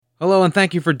Hello, and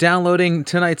thank you for downloading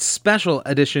tonight's special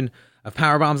edition of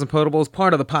Power Bombs and Potables,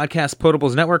 part of the Podcast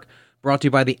Potables Network, brought to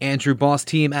you by the Andrew Boss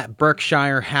team at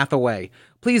Berkshire Hathaway.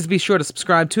 Please be sure to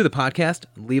subscribe to the podcast,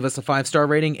 leave us a 5-star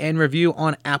rating and review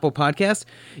on Apple Podcasts.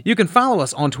 You can follow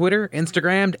us on Twitter,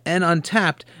 Instagram, and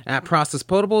Untapped at Process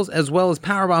Potables, as well as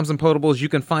Power Bombs and Potables. You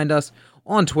can find us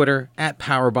on Twitter at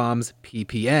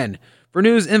PowerBombsPPN. For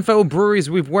news, info, breweries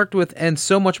we've worked with, and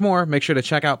so much more, make sure to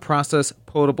check out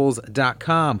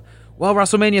ProcessPotables.com. Well,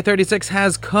 WrestleMania 36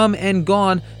 has come and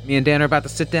gone. Me and Dan are about to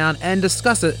sit down and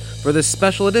discuss it for this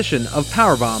special edition of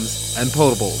Power Bombs and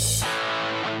Potables.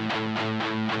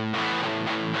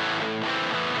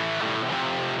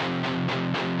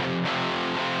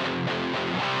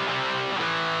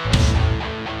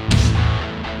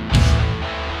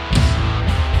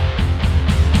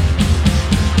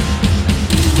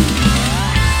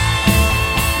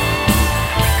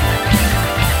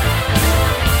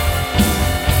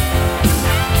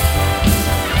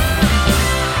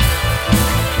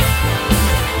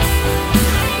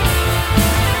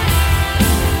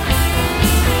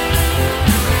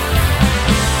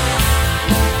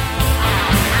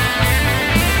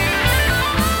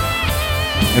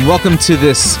 And welcome to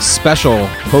this special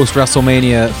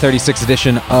post-WrestleMania 36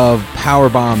 edition of Power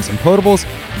Bombs and Potables.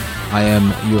 I am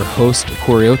your host,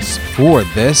 Corey Oates, for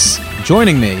this.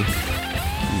 Joining me, the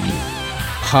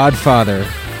Podfather,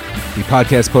 the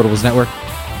Podcast Potables Network,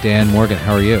 Dan Morgan.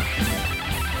 How are you?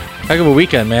 Heck of a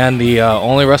weekend, man. The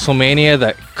only WrestleMania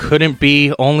that couldn't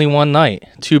be only one night.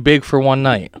 Too big for one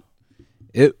night.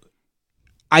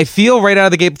 I feel right out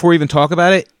of the gate, before we even talk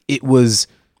about it, it was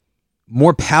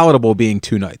more palatable being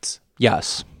two nights.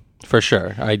 Yes, for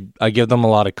sure. I give them a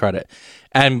lot of credit.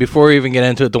 And before we even get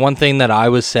into it, the one thing that I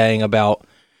was saying about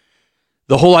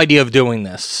the whole idea of doing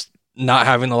this, not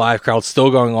having the live crowd still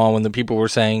going on when the people were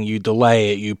saying you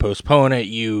delay it, you postpone it,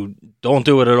 you don't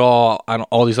do it at all, and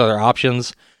all these other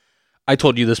options. I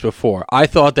told you this before. I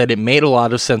thought that it made a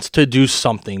lot of sense to do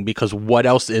something because what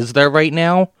else is there right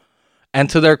now? And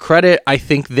to their credit, I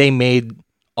think they made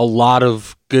a lot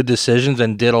of good decisions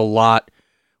and did a lot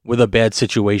with a bad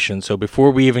situation. So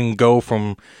before we even go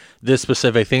from this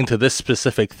specific thing to this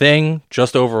specific thing,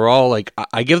 just overall, like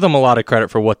I give them a lot of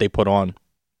credit for what they put on.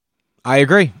 I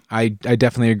agree. I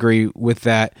definitely agree with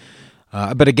that.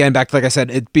 But again, back to, like I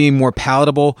said, it being more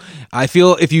palatable. I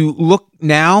feel if you look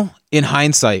now in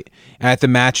hindsight at the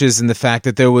matches and the fact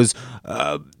that there was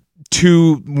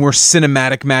two more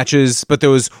cinematic matches, but there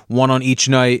was one on each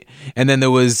night, and then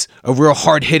there was a real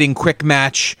hard-hitting quick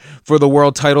match for the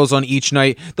world titles on each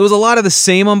night. There was a lot of the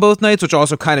same on both nights, which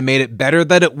also kind of made it better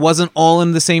that it wasn't all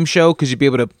in the same show, because you'd be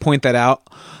able to point that out.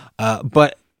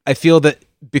 But I feel that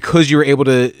because you were able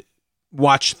to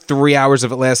watch 3 hours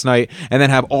of it last night, and then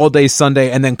have all day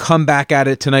Sunday, and then come back at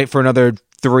it tonight for another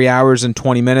 3 hours and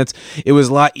 20 minutes, it was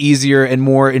a lot easier and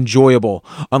more enjoyable.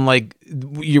 Unlike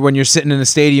when you're sitting in a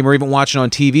stadium or even watching on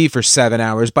TV for 7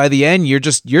 hours, by the end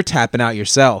you're tapping out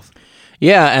yourself.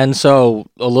 Yeah, and so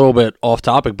a little bit off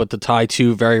topic, but to tie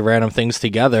two very random things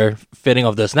together, fitting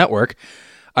of this network,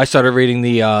 I started reading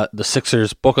the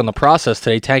Sixers book on the process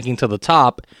today, Tanking to the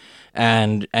Top,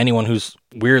 and anyone who's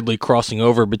weirdly crossing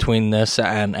over between this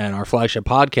and our flagship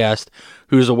podcast,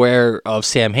 who's aware of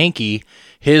Sam Hinkie,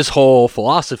 his whole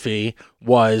philosophy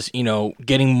was,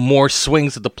 getting more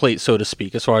swings at the plate, so to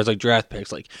speak, as far as like draft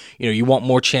picks. Like, you want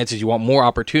more chances, you want more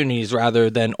opportunities rather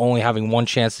than only having one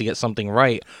chance to get something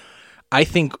right. I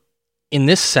think in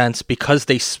this sense, because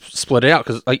they split it out,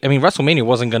 because WrestleMania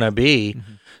wasn't going to be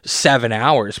 7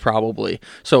 hours probably.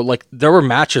 So like there were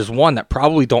matches, one, that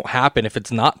probably don't happen if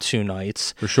it's not 2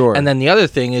 nights. For sure. And then the other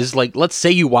thing is, like, let's say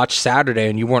you watched Saturday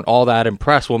and you weren't all that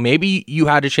impressed. Well, maybe you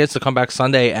had a chance to come back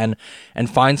Sunday and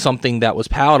find something that was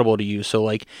palatable to you. So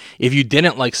like if you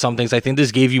didn't like some things, I think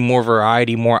this gave you more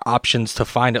variety, more options to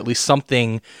find at least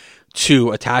something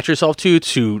to attach yourself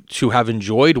to have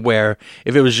enjoyed, where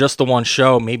if it was just the one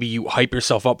show, maybe you hype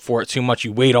yourself up for it too much,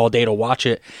 you wait all day to watch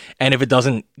it, and if it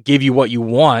doesn't give you what you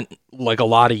want, like a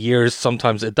lot of years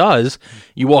sometimes it does,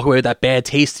 you walk away with that bad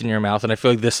taste in your mouth. And I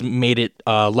feel like this made it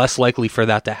less likely for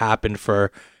that to happen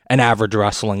for an average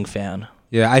wrestling fan.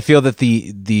 Yeah, I feel that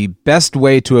the best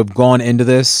way to have gone into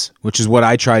this, which is what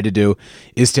I tried to do,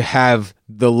 is to have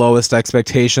the lowest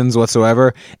expectations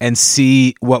whatsoever and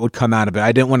see what would come out of it.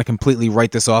 I didn't want to completely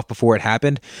write this off before it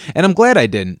happened, and I'm glad I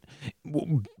didn't.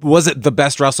 Was it the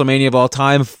best WrestleMania of all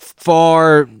time?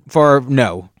 Far,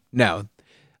 no.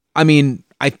 I mean,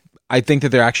 I think that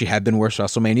there actually have been worse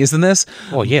WrestleManias than this.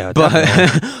 Well, yeah,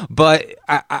 but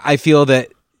I feel that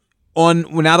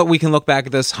now that we can look back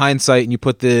at this hindsight and you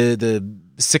put the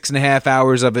 6.5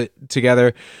 hours of it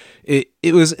together.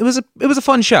 It was a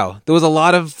fun show. There was a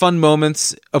lot of fun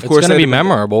moments. Of course, it's going to be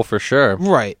memorable for sure.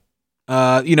 Right.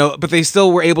 But they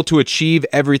still were able to achieve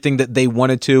everything that they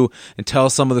wanted to and tell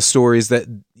some of the stories that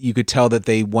you could tell that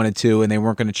they wanted to, and they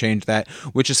weren't going to change that,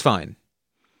 which is fine.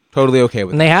 Totally okay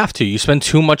with it. And they have to. You spend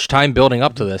too much time building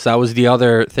up to this. That was the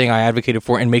other thing I advocated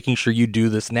for in making sure you do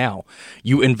this now.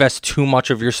 You invest too much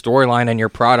of your storyline and your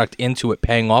product into it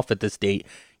paying off at this date.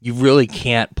 You really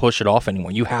can't push it off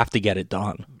anymore. You have to get it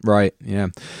done. Right, yeah.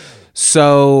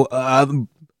 So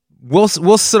we'll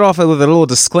sit off with a little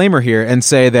disclaimer here and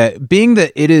say that being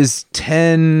that it is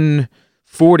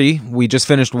 10:40, we just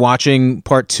finished watching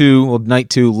night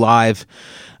 2 live.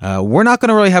 We're not going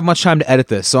to really have much time to edit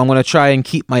this, so I'm going to try and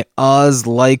keep my uhs,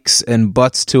 likes, and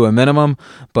butts to a minimum,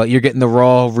 but you're getting the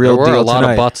raw, real deal tonight. There were a lot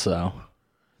of butts, though.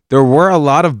 There were a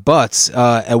lot of butts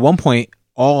at one point,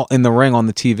 all in the ring on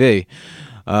the TV.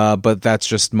 But that's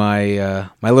just my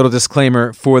my little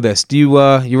disclaimer for this. Do you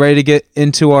ready to get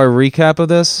into our recap of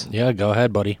this? Yeah, go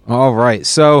ahead, buddy. All right.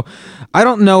 So I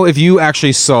don't know if you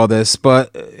actually saw this,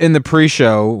 but in the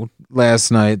pre-show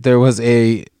last night, there was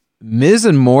a Miz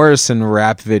and Morrison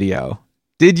rap video.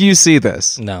 Did you see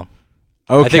this? No.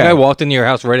 Okay. I think I walked into your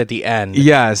house right at the end.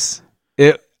 Yes.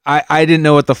 I didn't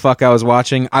know what the fuck I was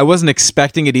watching. I wasn't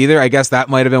expecting it either. I guess that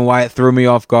might have been why it threw me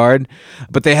off guard.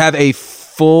 But they have a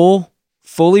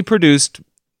fully produced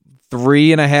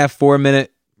 3.5-4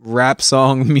 minute rap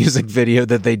song music video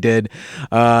that they did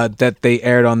that they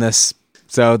aired on this.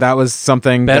 So that was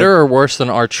something better or worse than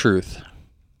R-Truth?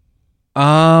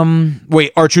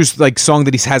 Wait, R-Truth's like song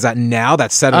that he has out now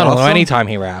that's set I don't know, song? anytime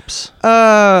he raps.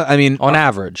 I mean on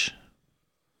average.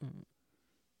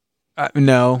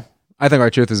 No. I think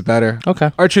R-Truth is better.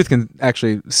 Okay. R-Truth can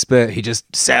actually spit. He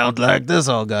just sounds like this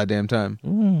all goddamn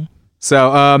time.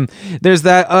 So there's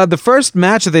that. The first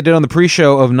match that they did on the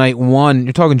pre-show of night 1,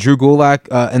 you're talking Drew Gulak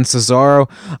and Cesaro.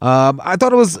 I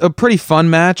thought it was a pretty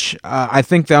fun match. I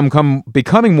think that I'm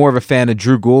becoming more of a fan of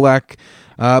Drew Gulak.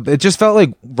 It just felt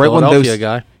like Philadelphia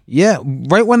guy. Yeah,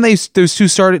 right when those two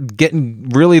started getting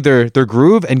really their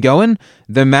groove and going,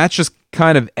 the match just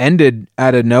kind of ended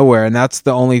out of nowhere, and that's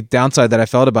the only downside that I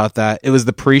felt about that. It was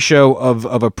the pre-show of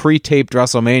a pre-taped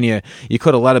WrestleMania. You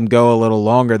could have let them go a little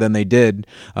longer than they did,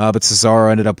 but Cesaro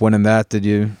ended up winning that. Did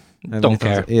you? Don't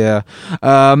care. Yeah.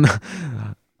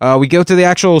 We go to the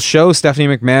actual show. Stephanie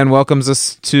McMahon welcomes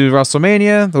us to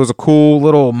WrestleMania. There was a cool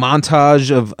little montage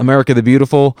of America the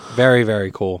Beautiful. Very,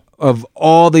 very cool. Of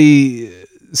all the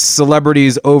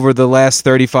celebrities over the last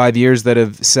 35 years that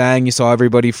have sang. You saw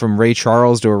everybody from Ray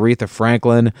Charles to Aretha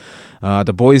Franklin,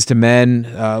 to Boys to Men.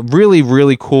 Really,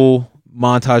 really cool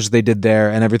montage they did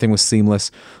there, and everything was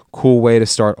seamless. Cool way to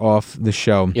start off the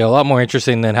show. Yeah, a lot more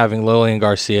interesting than having Lillian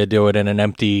Garcia do it in an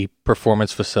empty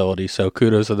performance facility. So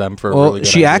kudos to them for a really good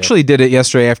she idea. actually did it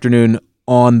yesterday afternoon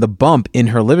on the bump in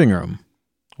her living room.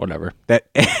 Whatever. That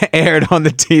aired on the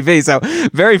TV. So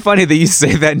very funny that you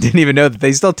say that and didn't even know that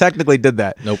they still technically did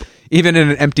that. Nope. Even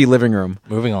in an empty living room.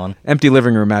 Moving on. Empty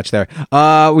living room match there.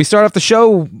 We start off the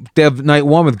show, Dev Night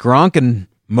 1 with Gronk and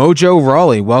Mojo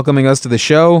Rawley welcoming us to the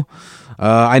show.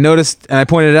 I noticed, and I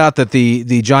pointed out that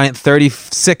the giant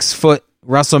 36-foot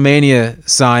WrestleMania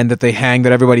sign that they hang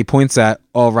that everybody points at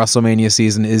all WrestleMania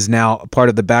season is now part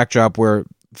of the backdrop where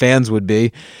fans would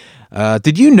be.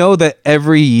 Did you know that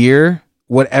every year,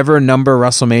 whatever number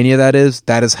WrestleMania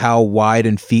that is how wide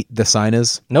in feet the sign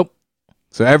is? Nope.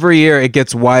 So every year it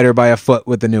gets wider by a foot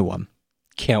with the new one.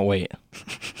 Can't wait.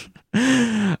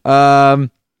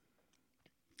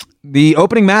 The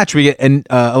opening match, we get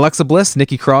Alexa Bliss,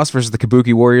 Nikki Cross versus the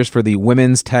Kabuki Warriors for the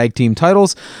women's tag team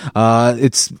titles.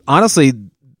 It's honestly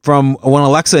from when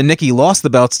Alexa and Nikki lost the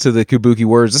belts to the Kabuki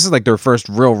Warriors. This is like their first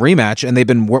real rematch, and they've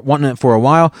been wanting it for a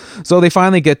while. So they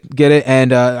finally get it,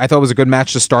 and I thought it was a good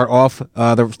match to start off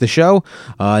the show.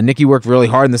 Nikki worked really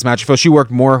hard in this match. I feel she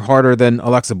worked harder than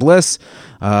Alexa Bliss.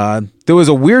 There was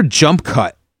a weird jump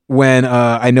cut when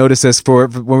I noticed this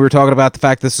when we were talking about the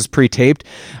fact this was pre-taped.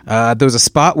 There was a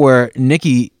spot where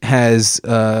Nikki has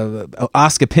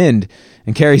Asuka pinned,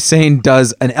 and Kairi Sane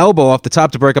does an elbow off the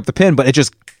top to break up the pin, but it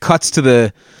just cuts to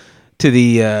the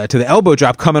elbow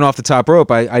drop coming off the top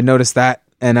rope. I noticed that,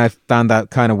 and I found that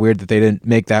kind of weird that they didn't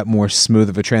make that more smooth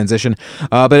of a transition.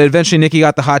 But eventually Nikki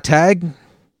got the hot tag.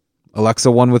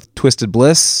 Alexa won with Twisted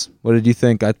Bliss. What did you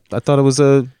think? I thought it was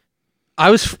I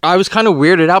was kind of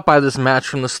weirded out by this match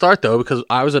from the start, though, because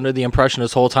I was under the impression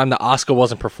this whole time that Asuka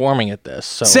wasn't performing at this.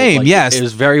 So, same, yes. It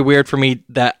was very weird for me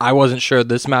that I wasn't sure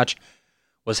this match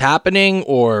was happening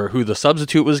or who the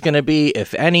substitute was going to be,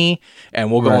 if any.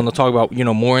 And we'll go on to talk about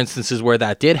more instances where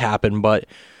that did happen. But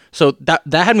So that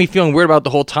had me feeling weird about the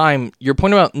whole time. Your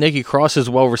point about Nikki Cross is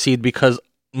well received because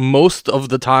most of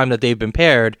the time that they've been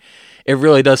paired, it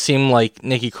really does seem like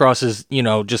Nikki Cross is,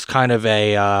 just kind of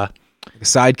a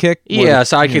sidekick.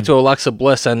 Sidekick to Alexa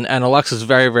Bliss, and Alexa's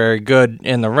very, very good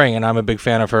in the ring, and I'm a big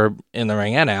fan of her in the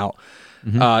ring and out.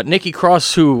 Nikki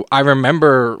Cross, who I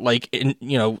remember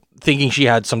thinking she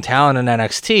had some talent in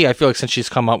NXT, I feel like since she's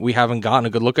come up, we haven't gotten a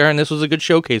good look at her, and this was a good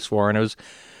showcase for her, and it was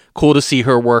cool to see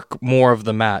her work more of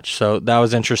the match. So that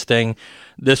was interesting.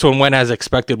 This one went as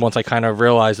expected once I kind of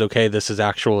realized, okay, this is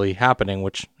actually happening,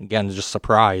 which again is just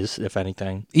surprise, if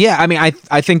anything. Yeah, I mean,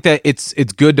 I think that it's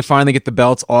good to finally get the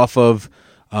belts off of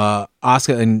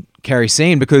Asuka and Kairi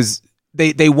Sane, because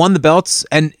they won the belts,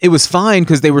 and it was fine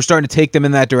because they were starting to take them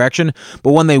in that direction.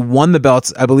 But when they won the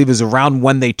belts, I believe it was around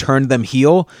when they turned them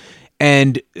heel.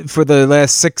 And for the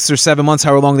last 6 or 7 months,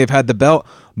 however long they've had the belt,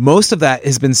 most of that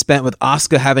has been spent with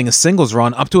Asuka having a singles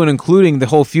run, up to and including the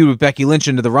whole feud with Becky Lynch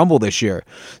into the Rumble this year.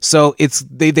 So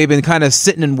they've been kind of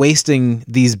sitting and wasting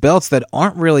these belts that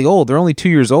aren't really old. They're only 2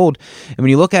 years old. And when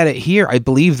you look at it here, I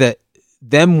believe that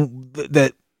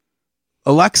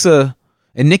Alexa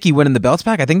and Nikki winning the belts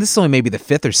back, I think this is only maybe the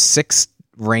 5th or 6th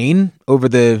reign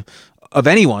of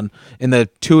anyone in the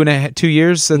 2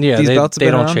 years that these belts have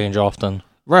been around. They don't change often.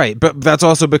 Right, but that's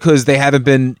also because they haven't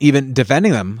been even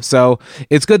defending them. So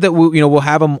it's good that we'll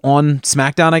have them on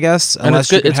SmackDown, I guess. And it's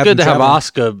good to have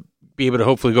Asuka be able to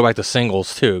hopefully go back to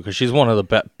singles too, because she's one of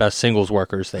the best singles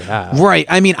workers they have. Right.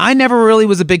 I mean, I never really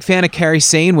was a big fan of Kairi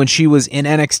Sane when she was in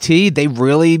NXT. They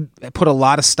really put a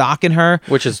lot of stock in her,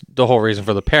 which is the whole reason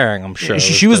for the pairing, I'm sure.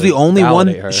 She was the only one.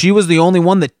 Her. She was the only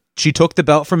one that she took the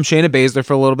belt from Shayna Baszler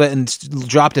for a little bit and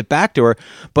dropped it back to her.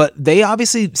 But they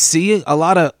obviously see a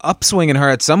lot of upswing in her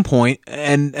at some point,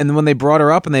 and when they brought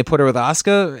her up and they put her with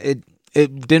Asuka,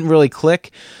 it didn't really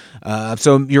click.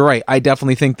 So you're right. I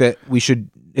definitely think that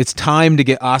it's time to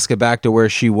get Asuka back to where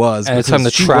she was. And it's time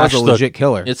to trash a legit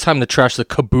killer. It's time to trash the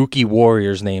Kabuki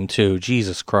Warriors name too.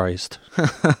 Jesus Christ.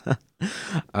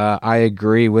 I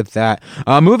agree with that.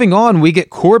 Moving on, we get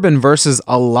Corbin versus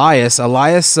Elias.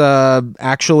 Elias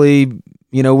actually,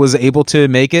 was able to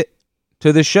make it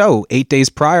to the show. 8 days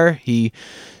prior, he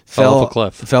fell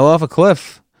off a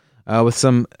cliff with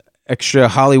some extra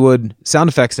Hollywood sound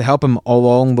effects to help him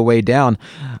along the way down.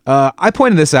 I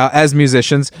pointed this out as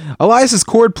musicians. Elias's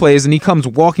chord plays and he comes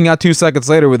walking out 2 seconds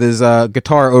later with his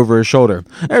guitar over his shoulder.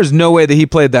 There's no way that he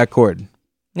played that chord.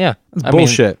 Yeah. That's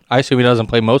bullshit. I assume he doesn't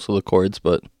play most of the chords,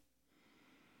 but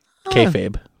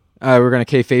kayfabe. We're going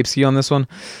to kayfabe ski on this one.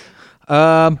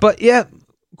 But yeah,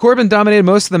 Corbin dominated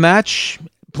most of the match,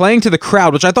 playing to the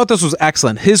crowd, which I thought this was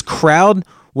excellent. His crowd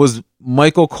was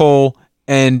Michael Cole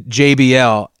and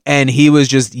JBL, and he was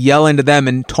just yelling to them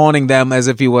and taunting them as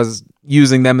if he was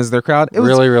using them as their crowd. It was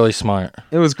really, really smart.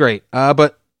 It was great.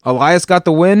 But Elias got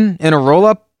the win in a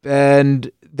roll-up,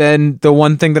 and then the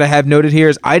one thing that I have noted here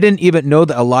is I didn't even know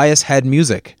that Elias had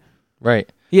music.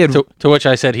 Right. He had, to which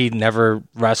I said he never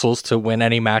wrestles to win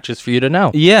any matches for you to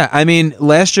know. Yeah, I mean,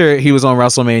 last year he was on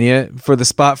WrestleMania for the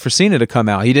spot for Cena to come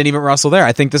out. He didn't even wrestle there.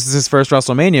 I think this is his first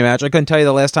WrestleMania match. I couldn't tell you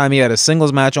the last time he had a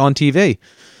singles match on TV.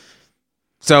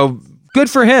 So good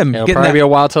for him. It'll probably be a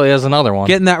while till he has another one.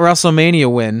 Getting that WrestleMania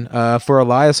win for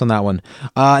Elias on that one.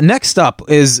 Next up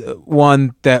is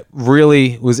one that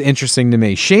really was interesting to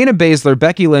me. Shayna Baszler,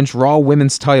 Becky Lynch, Raw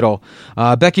Women's title.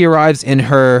 Becky arrives in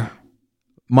her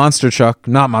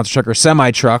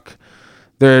semi truck.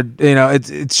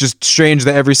 It's just strange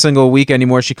that every single week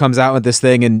anymore she comes out with this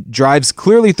thing and drives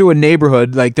clearly through a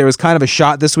neighborhood. Like there was kind of a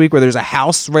shot this week where there's a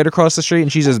house right across the street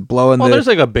and she's just blowing. There's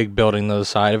like a big building to the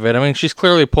side of it. I mean, she's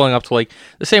clearly pulling up to like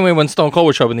the same way when Stone Cold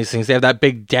would show up in these things. They have that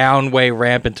big downway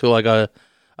ramp into like a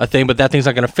thing, but that thing's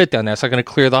not going to fit down there. It's not going to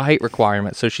clear the height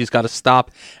requirement. So she's got to stop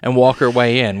and walk her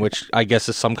way in, which I guess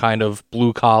is some kind of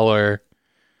blue collar,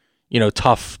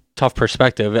 tough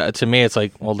perspective. To me, it's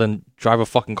like, well, then drive a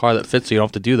fucking car that fits so you don't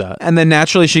have to do that. And then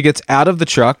naturally she gets out of the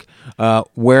truck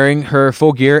wearing her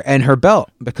full gear and her belt,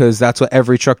 because that's what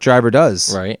every truck driver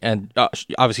does. Right. And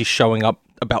obviously showing up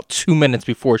about 2 minutes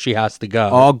before she has to go.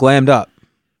 All glammed up.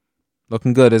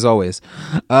 Looking good as always.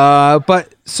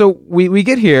 But so we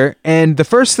get here, and the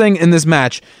first thing in this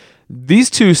match, these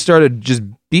two started just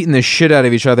beating the shit out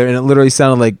of each other, and it literally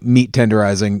sounded like meat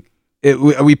tenderizing.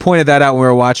 We pointed that out when we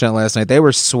were watching it last night. They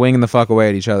were swinging the fuck away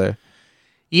at each other.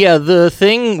 Yeah, the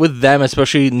thing with them,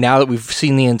 especially now that we've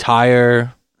seen the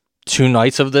entire 2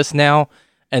 nights of this now,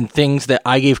 and things that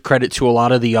I gave credit to a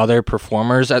lot of the other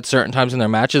performers at certain times in their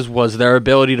matches, was their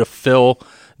ability to fill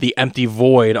the empty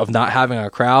void of not having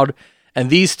a crowd. And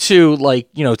these two,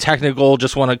 technical,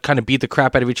 just want to kind of beat the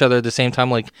crap out of each other at the same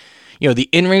time. the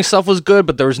in-ring stuff was good,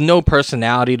 but there was no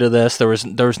personality to this. There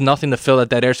was nothing to fill that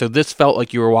dead air. So this felt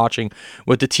like you were watching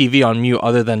with the TV on mute,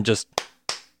 other than just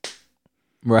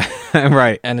right,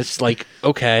 right. And it's like,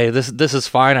 okay, this is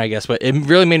fine, I guess. But it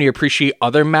really made me appreciate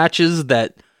other matches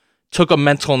that took a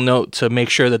mental note to make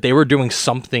sure that they were doing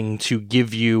something to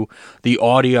give you the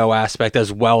audio aspect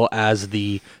as well as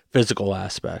the physical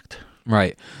aspect.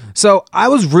 Right. So I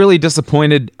was really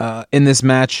disappointed in this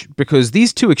match because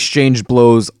these two exchanged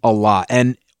blows a lot.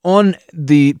 And on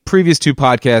the previous two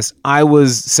podcasts, I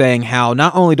was saying how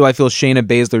not only do I feel Shayna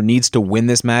Baszler needs to win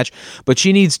this match, but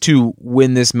she needs to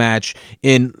win this match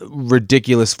in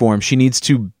ridiculous form. She needs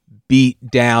to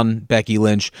beat down Becky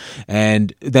Lynch,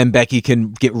 and then Becky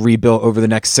can get rebuilt over the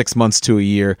next 6 months to a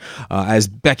year, as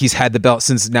Becky's had the belt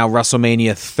since now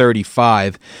WrestleMania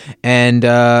 35. And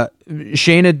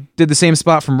Shayna did the same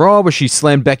spot from Raw where she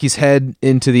slammed Becky's head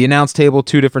into the announce table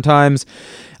 2 different times.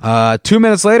 2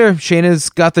 minutes later, Shayna's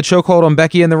got the chokehold on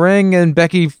Becky in the ring, and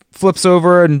Becky flips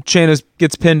over and Shayna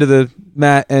gets pinned to the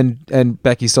mat, and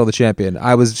Becky's still the champion.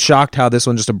 I was shocked how this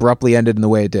one just abruptly ended in the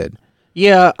way it did.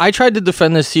 Yeah, I tried to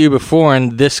defend this to you before,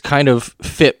 and this kind of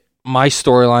fit my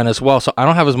storyline as well, so I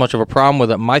don't have as much of a problem with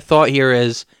it. My thought here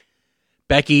is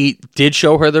Becky did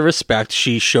show her the respect.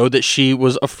 She showed that she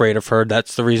was afraid of her.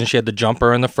 That's the reason she had to jump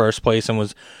her in the first place and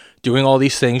was doing all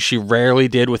these things she rarely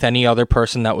did with any other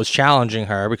person that was challenging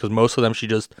her, because most of them she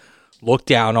just looked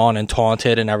down on and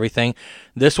taunted and everything.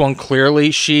 This one,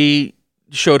 clearly, she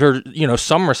showed her,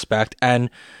 some respect, and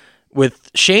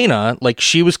with Shayna, like,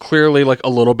 she was clearly like a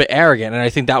little bit arrogant, and I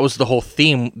think that was the whole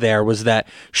theme there, was that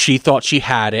she thought she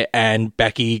had it and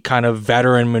Becky kind of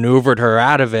veteran maneuvered her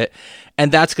out of it.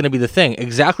 And that's going to be the thing.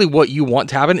 Exactly what you want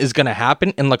to happen is going to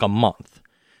happen in like a month.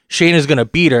 Shayna's going to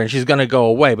beat her and she's going to go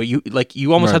away, but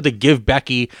you almost have to give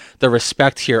Becky the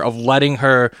respect here of letting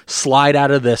her slide out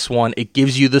of this one. It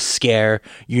gives you the scare.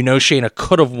 Shayna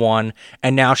could have won,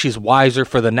 and now she's wiser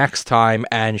for the next time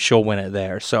and she'll win it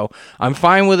there. So I'm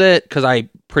fine with it because I'm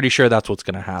pretty sure that's what's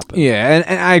going to happen. Yeah,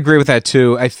 and I agree with that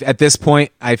too. At this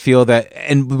point, I feel that,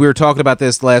 and we were talking about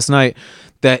this last night,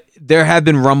 that there have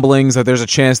been rumblings that there's a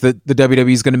chance that the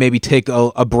WWE is going to maybe take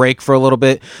a break for a little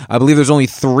bit. I believe there's only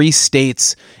 3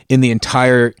 states in the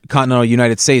entire continental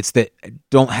United States that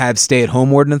don't have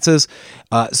stay-at-home ordinances.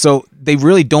 So they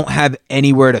really don't have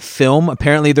anywhere to film.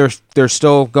 Apparently, they're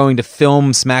still going to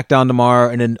film SmackDown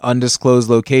tomorrow in an undisclosed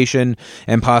location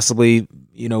and possibly,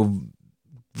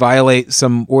 violate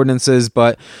some ordinances,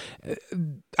 but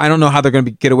I don't know how they're going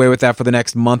to get away with that for the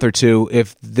next month or two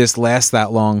if this lasts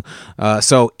that long.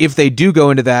 So if they do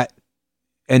go into that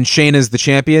and Shayna's the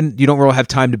champion, you don't really have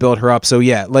time to build her up. So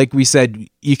yeah, like we said,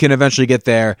 you can eventually get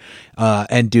there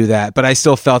and do that. But I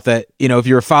still felt that, if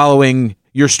you were following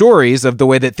your stories of the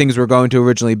way that things were going to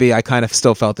originally be, I kind of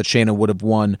still felt that Shayna would have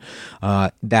won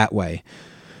that way.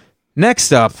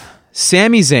 Next up,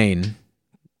 Sami Zayn,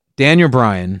 Daniel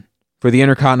Bryan for the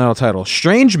Intercontinental title.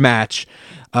 Strange match.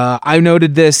 I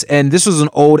noted this, and this was an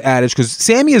old adage because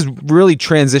Sami has really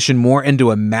transitioned more into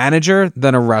a manager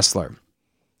than a wrestler.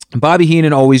 Bobby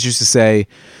Heenan always used to say,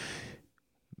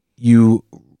 you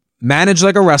manage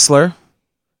like a wrestler,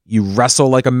 you wrestle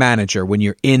like a manager when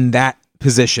you're in that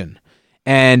position.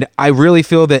 And I really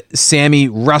feel that Sami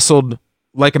wrestled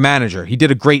like a manager. He did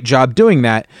a great job doing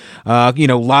that. A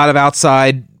lot of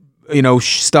outside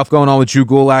stuff going on with Drew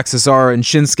Gulak, Cesaro, and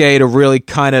Shinsuke to really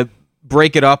kind of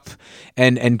break it up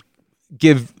and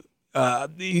give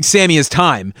Sami his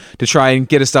time to try and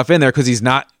get his stuff in there because he's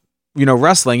not,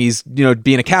 wrestling. He's,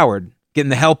 being a coward, getting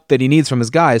the help that he needs from his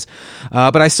guys.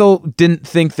 But I still didn't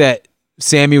think that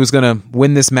Sami was going to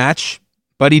win this match,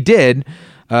 but he did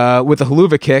with a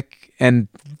haluva kick, and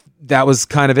that was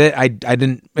kind of it. I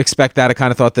didn't expect that. I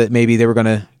kind of thought that maybe they were going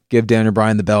to give Daniel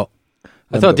Bryan the belt.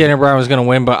 I thought Daniel Bryan was going to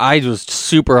win, but I was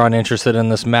super uninterested in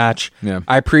this match. Yeah.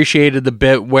 I appreciated the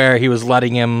bit where he was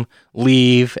letting him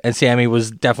leave, and Sami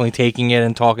was definitely taking it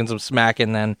and talking some smack,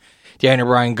 and then Daniel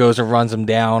Bryan goes and runs him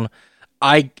down.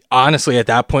 I honestly, at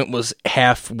that point, was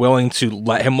half willing to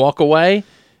let him walk away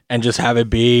and just have it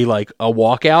be like a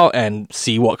walkout and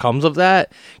see what comes of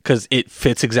that, because it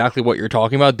fits exactly what you're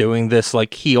talking about, doing this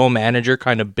like heel manager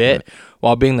kind of bit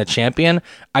while being the champion.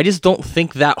 I just don't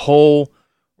think that whole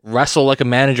wrestle like a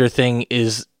manager thing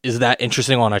is that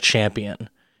interesting on a champion.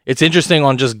 It's interesting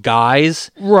on just guys,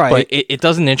 right? But it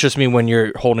doesn't interest me when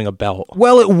you're holding a belt.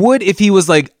 Well, it would if he was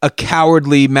like a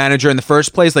cowardly manager in the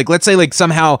first place. Like, let's say like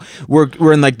somehow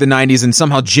we're in like the 90s and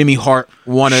somehow Jimmy Hart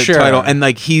won a title and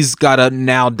like he's got to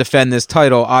now defend this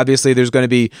title. Obviously, there's going to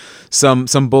be some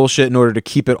bullshit in order to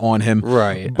keep it on him,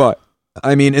 right? But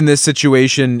I mean, in this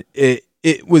situation,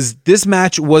 this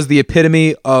match was the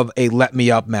epitome of a let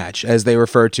me up match, as they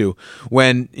refer to,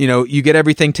 when you get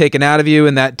everything taken out of you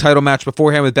in that title match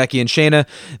beforehand with Becky and Shayna.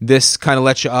 This kind of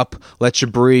lets you up, lets you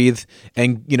breathe,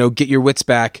 and get your wits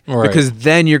back, right. Because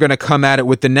then you're going to come at it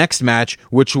with the next match,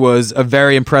 which was a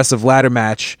very impressive ladder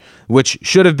match, which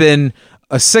should have been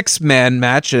a 6-man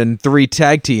match and 3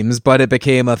 tag teams, but it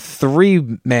became a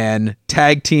 3-man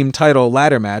tag team title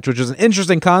ladder match, which was an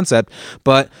interesting concept,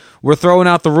 but we're throwing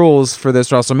out the rules for this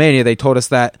WrestleMania. They told us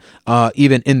that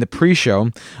even in the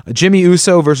pre-show. Jimmy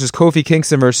Uso versus Kofi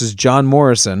Kingston versus John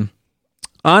Morrison.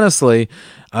 Honestly,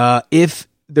 if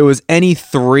there was any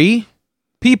 3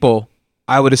 people,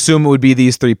 I would assume it would be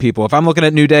these 3 people. If I'm looking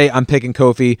at New Day, I'm picking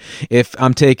Kofi. If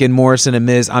I'm taking Morrison and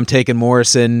Miz, I'm taking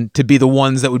Morrison to be the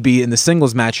ones that would be in the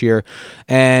singles match here.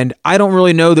 And I don't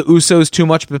really know the Usos too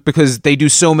much because they do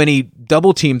so many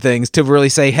double team things to really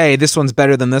say, hey, this one's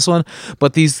better than this one.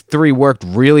 But these 3 worked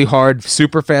really hard,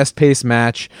 super fast paced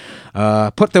match.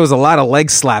 There was a lot of leg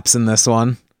slaps in this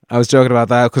one. I was joking about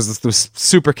that because there was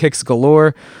super kicks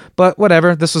galore, but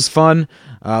whatever. This was fun.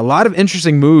 A lot of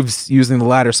interesting moves using the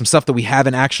ladder, some stuff that we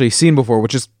haven't actually seen before,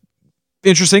 which is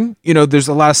interesting. There's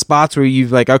a lot of spots where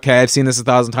you've okay, I've seen this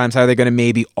 1,000 times. How are they going to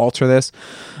maybe alter this?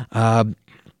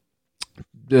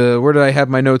 Where did I have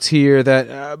my notes here? That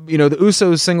the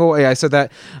Usos single. Yeah, I said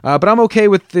that, but I'm okay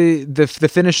with the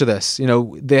finish of this.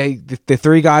 The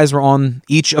 3 guys were on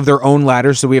each of their own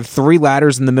ladders, so we have 3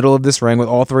 ladders in the middle of this ring with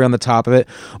all 3 on the top of it.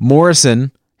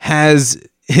 Morrison has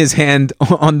his hand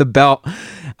on the belt,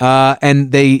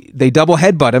 and they double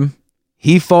headbutt him.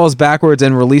 He falls backwards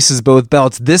and releases both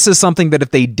belts. This is something that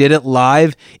if they did it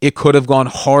live, it could have gone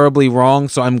horribly wrong.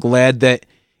 So I'm glad that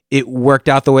it worked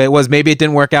out the way it was. Maybe it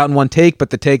didn't work out in one take, but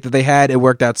the take that they had, it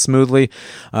worked out smoothly.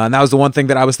 And that was the one thing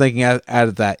that I was thinking out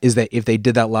of that, is that if they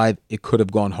did that live, it could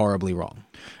have gone horribly wrong.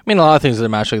 I mean, a lot of things in a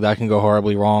match like that can go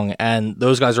horribly wrong, and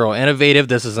those guys are all innovative.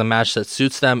 This is a match that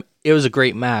suits them. It was a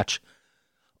great match.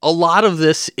 A lot of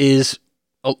things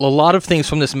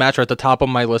from this match are at the top of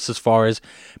my list as far as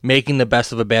making the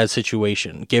best of a bad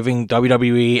situation, giving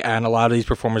WWE and a lot of these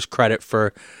performers credit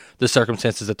for the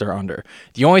circumstances that they're under.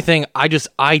 The only thing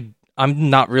I'm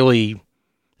not really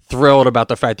thrilled about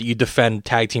the fact that you defend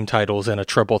tag team titles in a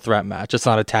triple threat match. It's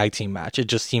not a tag team match. It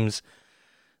just seems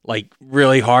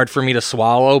really hard for me to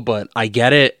swallow, but I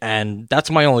get it, and that's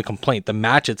my only complaint. The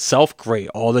match itself, great.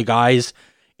 All the guys,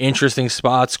 interesting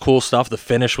spots, cool stuff. The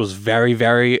finish was very,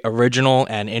 very original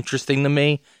and interesting to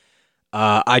me.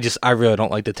 I really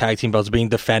don't like the tag team belts being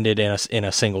defended in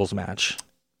a singles match.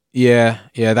 Yeah,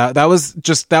 that was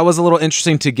a little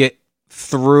interesting to get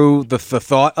through the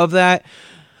thought of that,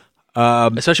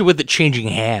 especially with it changing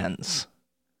hands.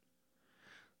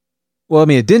 Well, I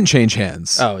mean, it didn't change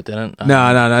hands. Oh, it didn't.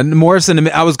 No. Morrison.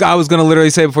 I was going to literally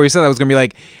say before you said that, I was going to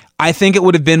be I think it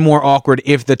would have been more awkward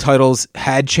if the titles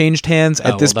had changed hands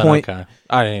at this point. Okay.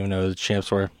 I didn't even know who the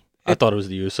champs were. I thought it was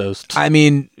the Usos. I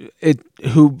mean,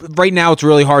 right now it's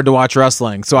really hard to watch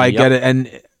wrestling, so I get it.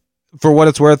 And for what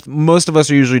it's worth, most of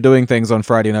us are usually doing things on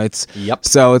Friday nights. Yep.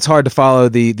 So it's hard to follow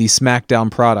the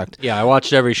SmackDown product. Yeah, I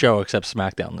watched every show except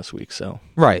SmackDown this week. So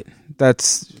right,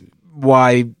 that's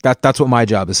why that's what my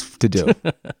job is to do.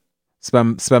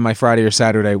 Spend my Friday or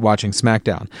Saturday watching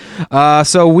SmackDown.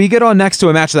 So we get on next to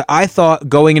a match that I thought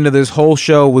going into this whole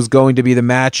show was going to be the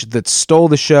match that stole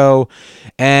the show,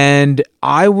 and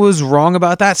I was wrong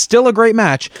about that. Still a great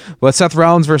match, but Seth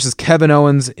Rollins versus Kevin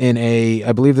Owens in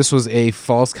I believe this was a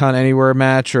Falls Count Anywhere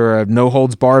match or a No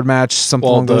Holds Barred match, something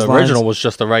along those lines. The original was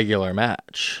just a regular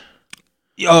match.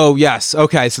 Oh, yes.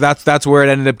 Okay, so that's where it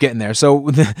ended up getting there. So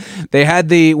they had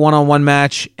the one-on-one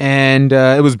match, and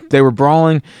they were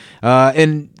brawling,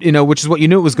 and which is what you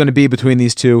knew it was going to be between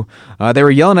these two. They were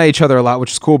yelling at each other a lot,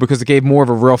 which is cool because it gave more of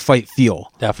a real fight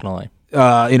feel. Definitely.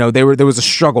 There was a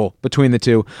struggle between the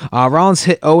two. Rollins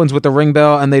hit Owens with the ring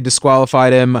bell, and they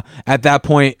disqualified him. At that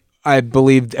point, I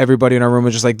believed everybody in our room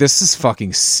was just like, "This is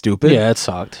fucking stupid." Yeah, it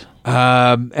sucked.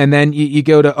 And then you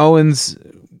go to Owens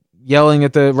yelling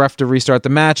at the ref to restart the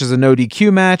match as a no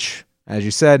DQ match. As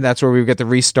you said, that's where we get the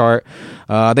restart.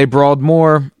 They brawled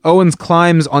more. Owens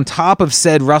climbs on top of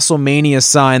said WrestleMania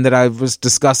sign that I was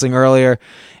discussing earlier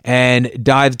and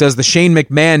does the Shane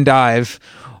McMahon dive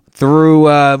through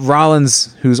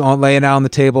Rollins, who's laying out on the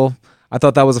table. I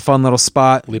thought that was a fun little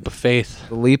spot. Leap of faith.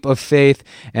 The leap of faith.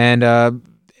 And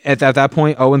at that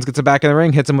point, Owens gets it back in the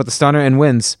ring, hits him with the stunner, and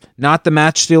wins. Not the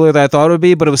match stealer that I thought it would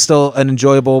be, but it was still an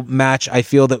enjoyable match. I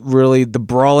feel that really the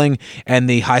brawling and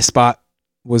the high spot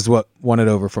was what won it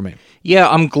over for me. Yeah,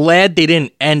 I'm glad they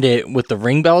didn't end it with the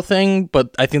ring bell thing,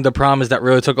 but I think the problem is that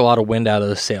really took a lot of wind out of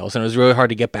the sails, and it was really hard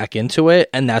to get back into it,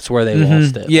 and that's where they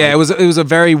lost it. Yeah, it was a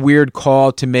very weird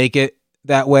call to make it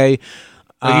that way.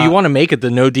 Like, if you want to make it the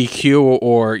no DQ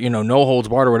or no holds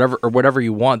barred or whatever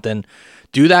you want, then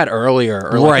do that earlier,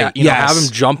 or right? Have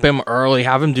him jump him early,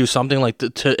 have him do something like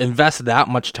to invest that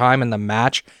much time in the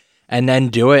match, and then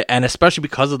do it. And especially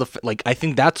because of I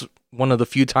think that's one of the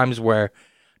few times where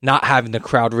not having the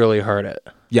crowd really hurt it.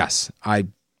 Yes, I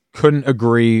couldn't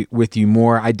agree with you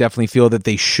more. I definitely feel that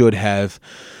they should have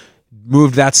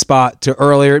moved that spot to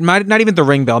earlier. Not even the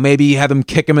ring bell. Maybe have him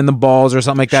kick him in the balls or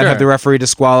something like that. Sure. Have the referee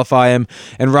disqualify him,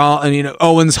 and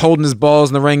Owens holding his balls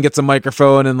in the ring, gets a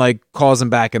microphone and calls him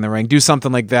back in the ring. Do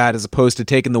something like that as opposed to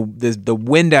taking the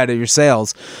wind out of your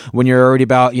sails when you're already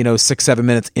about 6-7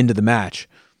 minutes into the match.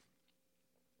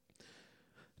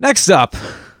 Next up,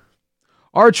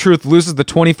 R-Truth loses the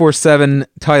 24/7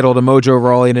 title to Mojo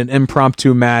Rawley in an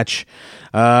impromptu match.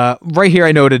 Right here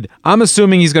I noted, I'm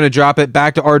assuming he's going to drop it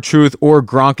back to R-Truth, or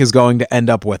Gronk is going to end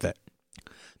up with it.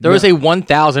 There was a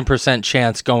 1,000%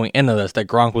 chance going into this that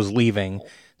Gronk was leaving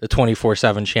the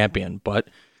 24/7 champion, but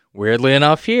weirdly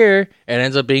enough here, it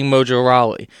ends up being Mojo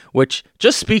Rawley, which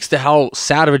just speaks to how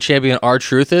sad of a champion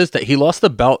R-Truth is that he lost the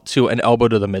belt to an elbow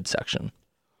to the midsection.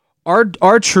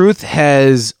 R-Truth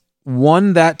has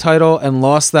won that title and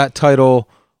lost that title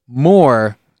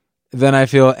more than I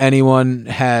feel anyone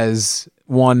has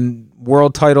won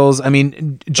world titles. I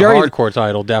mean, The hardcore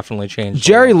title definitely changed.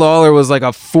 Jerry Lawler was like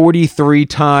a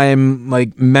 43-time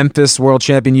Memphis world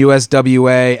champion,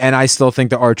 USWA, and I still think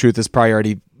that R-Truth has probably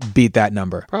already beat that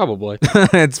number. Probably.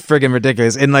 It's friggin'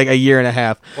 ridiculous in a year and a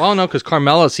half. Well, no, because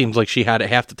Carmella seems like she had it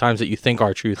half the times that you think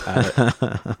R-Truth had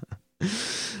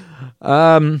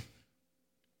it.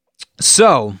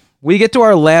 So we get to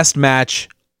our last match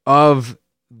of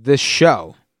this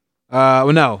show.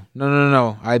 No.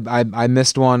 I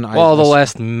missed one. The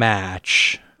last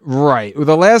match. Right.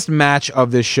 The last match of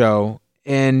this show.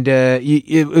 And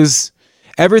it was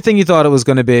everything you thought it was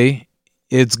going to be.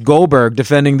 It's Goldberg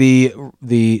defending the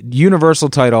Universal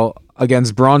title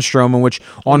against Braun Strowman, which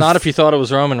not if you thought it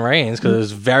was Roman Reigns, because it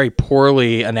was very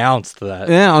poorly announced that.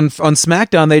 Yeah, on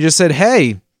SmackDown, they just said,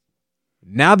 hey,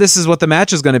 now this is what the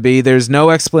match is going to be. There's no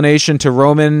explanation to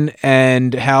Roman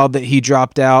and how that he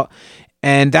dropped out.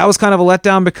 And that was kind of a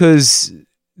letdown because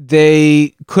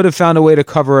they could have found a way to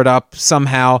cover it up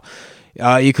somehow.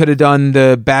 You could have done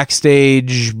the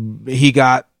backstage, he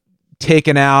got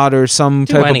taken out or some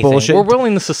type of bullshit. We're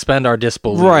willing to suspend our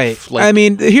disbelief. Right. I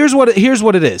mean, here's what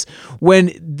it is.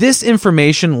 When this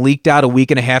information leaked out a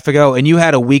week and a half ago and you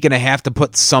had a week and a half to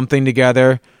put something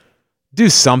together, do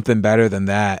something better than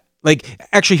that.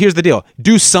 Actually, here's the deal.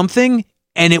 Do something,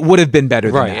 and it would have been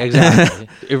better than that. Right, exactly.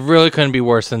 It really couldn't be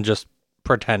worse than just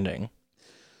pretending.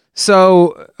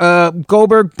 So,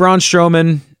 Goldberg, Braun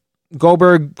Strowman.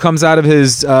 Goldberg comes out of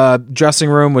his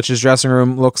dressing room, which his dressing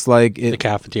room looks like the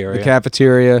cafeteria. The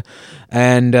cafeteria.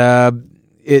 And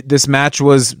this match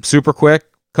was super quick.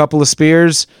 Couple of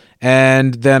spears,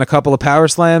 and then a couple of power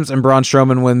slams, and Braun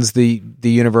Strowman wins the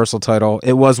Universal title.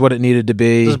 It was what it needed to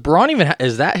be. Does Braun even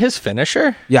is that his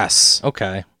finisher? Yes.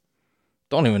 Okay.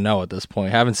 Don't even know at this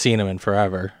point. Haven't seen him in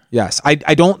forever. Yes. I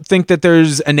don't think that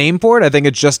there's a name for it. I think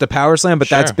it's just a power slam, but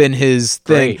that's been his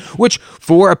thing. Great. Which,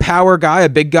 for a power guy, a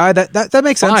big guy, that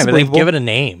makes sense. Fine, but they've given it a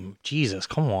name. Jesus,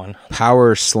 come on.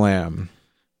 Power slam.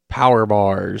 Power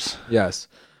bars. Yes.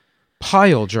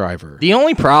 Pile driver. The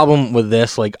only problem with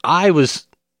this, I was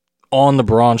on the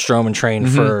Braun Strowman train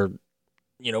for,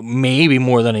 maybe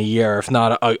more than a year, if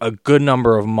not a good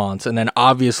number of months, and then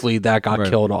obviously that got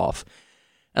killed off.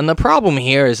 And the problem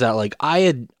here is that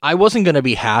I wasn't gonna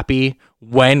be happy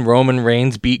when Roman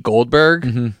Reigns beat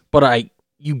Goldberg, but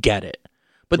you get it.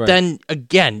 But then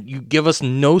again, you give us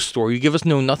no story, you give us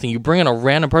no nothing. You bring in a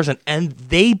random person, and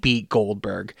they beat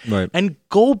Goldberg, and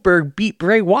Goldberg beat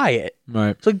Bray Wyatt.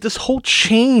 Right. It's this whole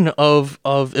chain of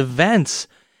events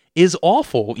is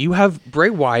awful. You have Bray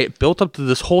Wyatt built up to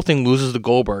this whole thing, loses to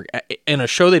Goldberg in a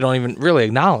show they don't even really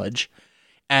acknowledge,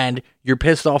 and you're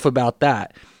pissed off about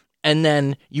that. And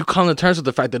then you come to terms with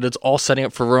the fact that it's all setting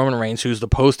up for Roman Reigns, who's the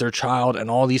poster child and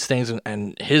all these things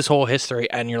and his whole history,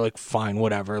 and you're like, fine,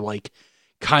 whatever,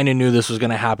 kind of knew this was going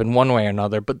to happen one way or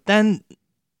another, but then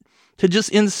to just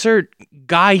insert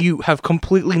guy you have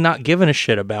completely not given a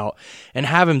shit about and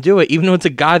have him do it, even though it's a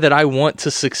guy that I want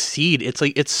to succeed,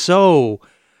 it's so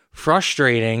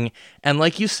frustrating. And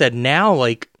like you said, now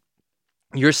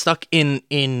you're stuck in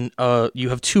you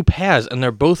have two paths, and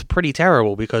they're both pretty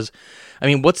terrible because, I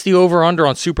mean, what's the over under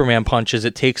on Superman punches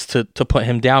it takes to put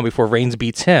him down before Reigns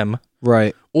beats him?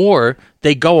 Right. or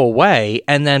they go away,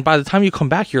 and then by the time you come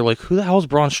back, you're like, who the hell is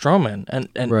Braun Strowman?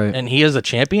 Right. And he has a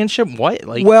championship? What?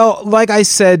 Like, well, like I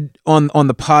said on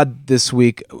the pod this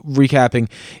week, recapping,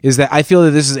 is that I feel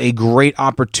that this is a great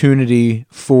opportunity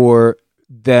for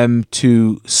them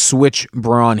to switch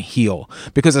Braun heel,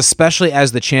 because especially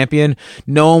as the champion,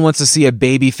 no one wants to see a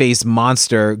babyface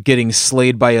monster getting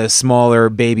slayed by a smaller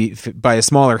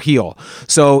heel.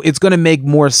 So it's going to make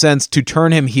more sense to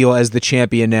turn him heel as the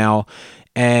champion now,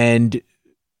 and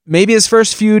maybe his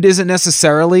first feud isn't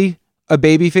necessarily a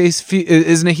babyface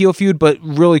isn't a heel feud, but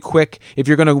really quick, if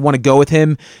you're going to want to go with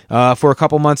him for a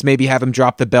couple months, maybe have him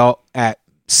drop the belt at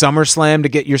SummerSlam to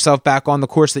get yourself back on the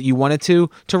course that you wanted to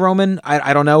Roman.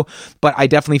 I don't know, but I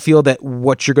definitely feel that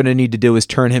what you're going to need to do is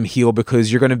turn him heel,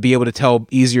 because you're going to be able to tell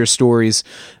easier stories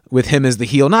with him as the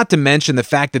heel, not to mention the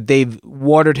fact that they've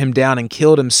watered him down and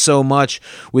killed him so much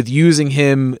with using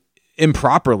him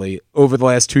improperly over the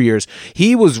last 2 years.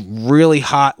 He was really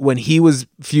hot when he was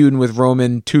feuding with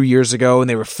Roman 2 years ago, and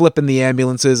they were flipping the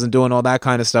ambulances and doing all that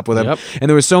kind of stuff with him. Yep. And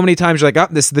there were so many times you're like,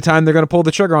 oh, this is the time they're going to pull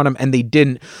the trigger on him, and they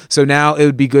didn't. So now it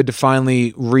would be good to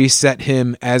finally reset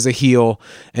him as a heel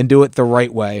and do it the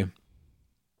right way.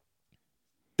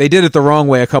 They did it the wrong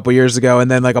way a couple years ago, and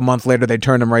then like a month later, they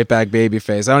turned him right back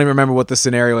babyface. I don't even remember what the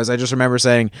scenario was. I just remember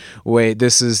saying, wait,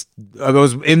 I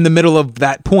was in the middle of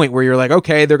that point where you're like,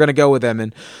 okay, they're going to go with him.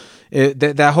 And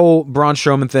that whole Braun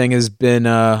Strowman thing has been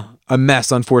a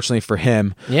mess, unfortunately, for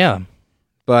him. yeah.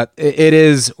 But it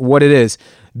is what it is.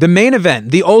 The main event,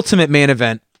 the ultimate main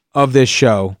event of this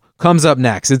show, comes up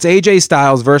next. It's AJ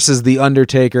Styles versus The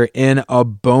Undertaker in a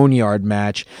Boneyard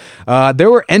match.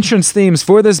 There were entrance themes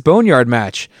for this Boneyard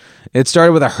match. It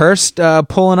started with a hearse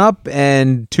pulling up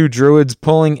and two druids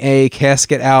pulling a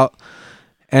casket out,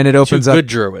 and it opens Two up. good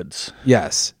druids.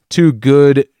 Yes, two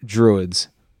good druids.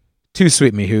 Too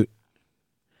sweet me hoot.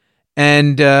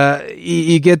 And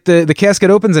you get the casket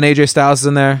opens and AJ Styles is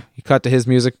in there. You cut to his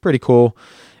music, pretty cool.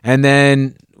 And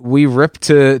then we rip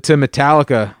to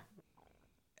Metallica.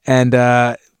 And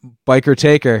Biker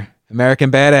Taker,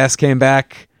 American Badass, came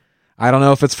back. I don't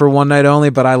know if it's for one night only,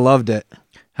 but I loved it.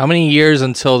 How many years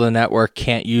until the network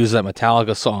can't use that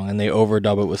Metallica song and they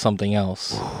overdub it with something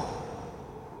else?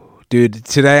 Dude,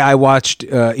 today I watched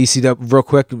ECW, real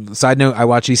quick, side note, I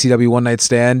watched ECW One Night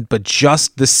Stand, but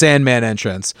just the Sandman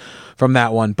entrance from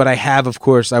that one. But I have, of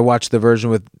course, I watched the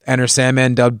version with Enter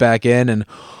Sandman dubbed back in, and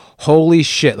holy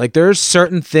shit, like there's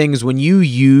certain things when you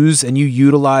use and you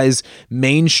utilize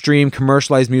mainstream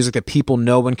commercialized music that people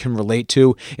know and can relate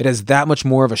to, it has that much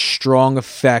more of a strong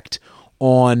effect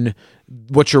on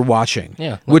what you're watching.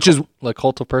 Yeah. Which is like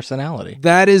Cult of Personality.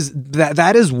 that is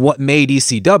what made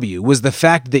ECW, was the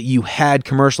fact that you had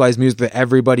commercialized music that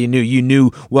everybody knew. You knew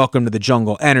Welcome to the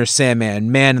Jungle, Enter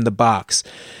Sandman, Man in the Box,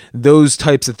 those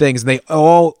types of things. They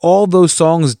all those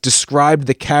songs described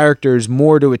the characters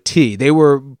more to a T. They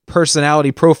were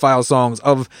personality profile songs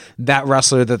of that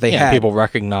wrestler that they had. People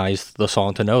recognized the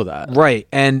song to know that. Right.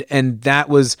 And that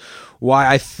was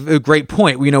why a great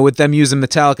point, with them using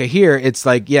Metallica here. It's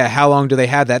like, yeah, how long do they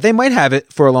have that? They might have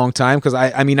it for a long time, because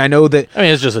I know that. I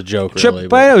mean, it's just a joke, really.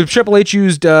 But I know Triple H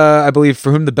used, I believe,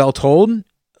 For Whom the Bell Tolled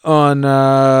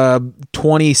on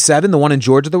 27, the one in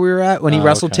Georgia that we were at when he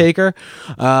wrestled Taker.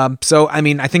 So, I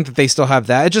mean, I think that they still have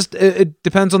that. It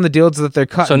depends on the deals that they're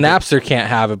cutting. So Napster can't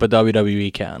have it, but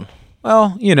WWE can.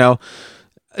 Well,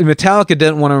 Metallica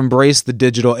didn't want to embrace the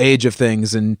digital age of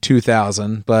things in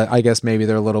 2000, but I guess maybe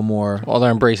they're a little more. Well, they're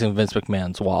embracing Vince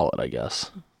McMahon's wallet, I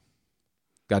guess.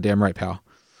 Goddamn right, pal.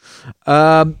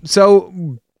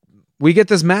 So we get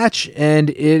this match, and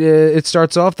it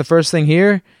starts off. The first thing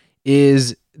here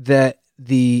is that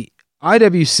the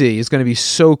IWC is going to be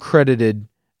so credited.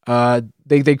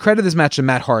 They credit this match to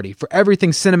Matt Hardy for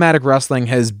everything cinematic wrestling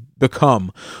has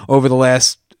become over the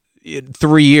last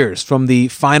 3 years, from the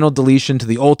final deletion to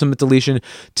the ultimate deletion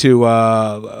to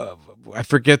I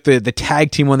forget the tag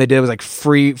team one they did. It was like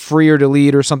Freer to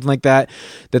Lead or something like that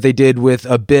they did with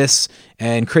Abyss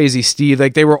and Crazy Steve.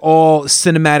 Like, they were all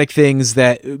cinematic things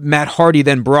that Matt Hardy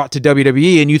then brought to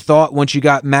WWE. And you thought once you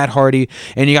got Matt Hardy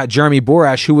and you got Jeremy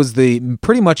Borash, who was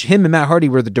pretty much him and Matt Hardy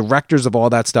were the directors of all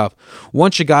that stuff.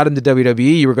 Once you got into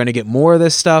WWE, you were going to get more of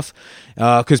this stuff,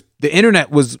 because the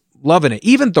internet was loving it.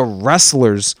 Even the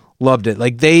wrestlers loved it.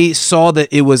 Like, they saw that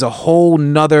it was a whole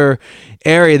nother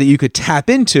area that you could tap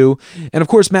into. And of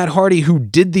course, Matt Hardy, who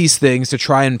did these things to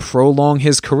try and prolong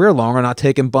his career longer, not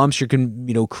taking bumps, you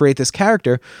can, create this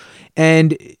character.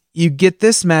 And you get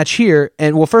this match here.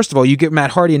 And well, first of all, you get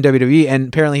Matt Hardy in WWE, and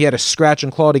apparently he had a scratch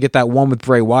and claw to get that one with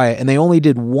Bray Wyatt, and they only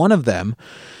did one of them.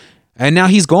 And now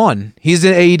he's gone. He's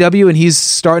in AEW, and he's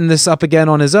starting this up again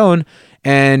on his own.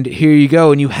 And here you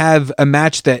go, and you have a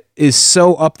match that is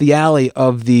so up the alley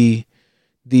of the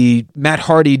Matt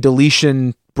Hardy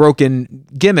deletion broken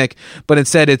gimmick, but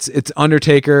instead it's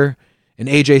Undertaker and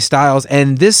AJ Styles,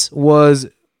 and this was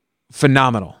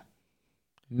phenomenal.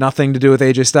 Nothing to do with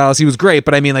AJ Styles. He was great,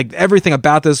 but I mean, like, everything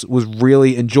about this was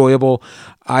really enjoyable.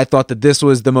 I thought that this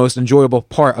was the most enjoyable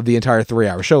part of the entire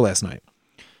 3-hour show last night.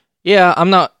 Yeah, I'm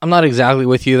not exactly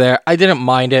with you there. I didn't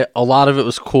mind it. A lot of it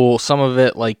was cool. Some of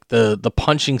it, like the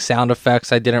punching sound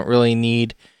effects, I didn't really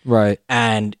need. Right.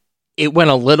 And it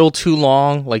went a little too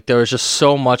long. Like, there was just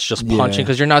so much just punching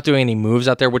because you're not doing any moves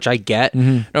out there, which I get. I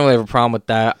don't really have a problem with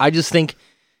that. I just think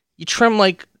you trim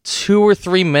like 2 or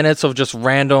 3 minutes of just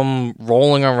random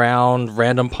rolling around,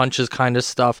 random punches kind of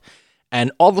stuff,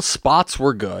 and all the spots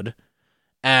were good.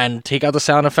 And take out the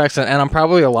sound effects, and I'm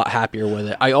probably a lot happier with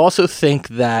it. I also think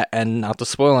that, and not to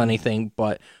spoil anything,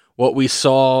 but what we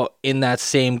saw in that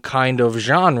same kind of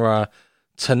genre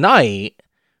tonight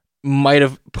might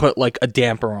have put like a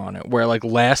damper on it, where like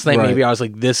last night maybe I was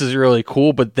like, this is really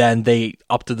cool, but then they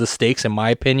upped the stakes, in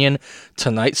my opinion,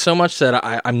 tonight so much that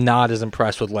I'm not as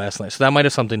impressed with last night. So that might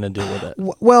have something to do with it.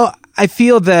 Well, I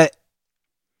feel that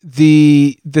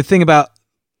the thing about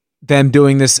them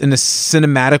doing this in a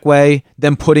cinematic way,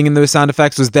 them putting in those sound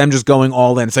effects, was them just going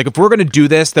all in. It's like, if we're gonna do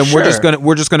this, then we're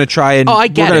just gonna try and. Oh, I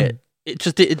get it. It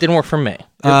just it didn't work for me. It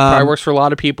probably works for a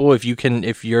lot of people. If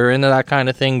you're into that kind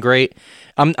of thing, great.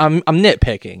 I'm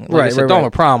nitpicking. Like I said, don't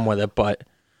have a problem with it, but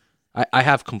I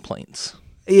have complaints.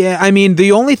 Yeah, I mean,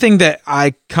 the only thing that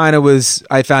I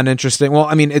found interesting. Well,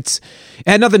 I mean, it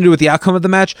had nothing to do with the outcome of the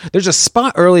match. There's a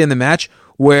spot early in the match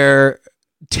where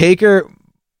Taker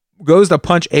goes to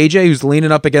punch AJ, who's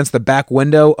leaning up against the back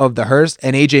window of the hearse,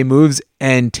 and AJ moves,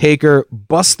 and Taker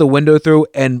busts the window through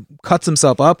and cuts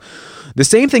himself up. The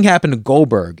same thing happened to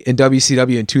Goldberg in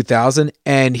WCW in 2000,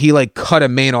 and he like cut a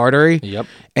main artery. Yep.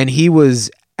 And he was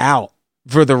out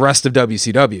for the rest of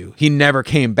WCW. He never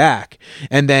came back,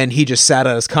 and then he just sat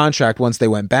out his contract once they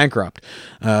went bankrupt.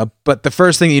 But the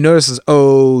first thing you notice is,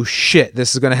 oh shit,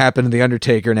 this is going to happen to the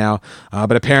Undertaker now.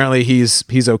 But apparently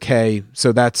he's okay,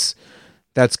 so that's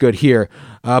good here.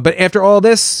 But after all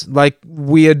this, like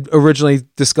we had originally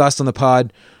discussed on the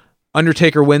pod,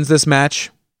 Undertaker wins this match,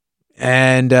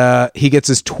 and he gets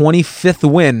his 25th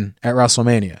win at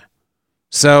WrestleMania.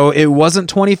 So it wasn't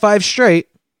 25 straight.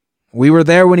 We were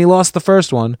there when he lost the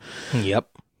first one. Yep.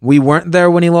 We weren't there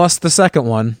when he lost the second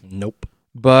one. Nope.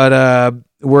 But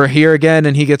we're here again,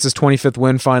 and he gets his 25th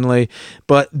win finally.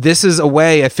 But this is a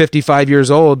way at 55 years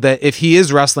old that if he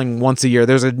is wrestling once a year,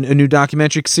 there's a new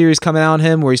documentary series coming out on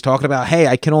him where he's talking about, hey,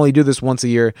 I can only do this once a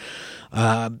year.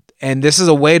 And this is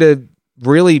a way to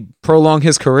really prolong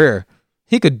his career.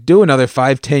 He could do another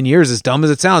 5-10 years, as dumb as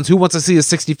it sounds. Who wants to see a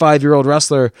 65-year-old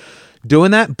wrestler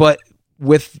doing that? But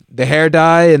with the hair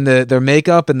dye and their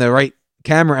makeup and the right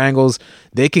camera angles,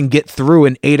 they can get through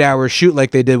an 8-hour shoot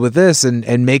like they did with this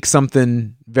and make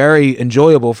something very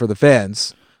enjoyable for the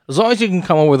fans. As long as you can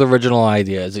come up with original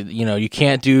ideas. You know, you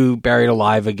can't do Buried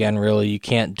Alive again, really. You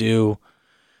can't do...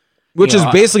 Which is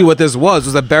basically what this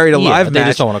was a Buried Alive match. They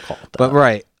just don't want to call it that. But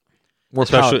right.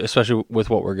 Especially with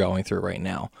what we're going through right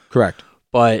now. Correct.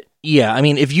 But yeah, I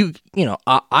mean, if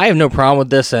I have no problem with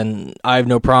this, and I have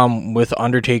no problem with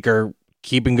Undertaker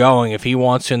keeping going if he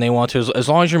wants to and they want to, as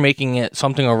long as you're making it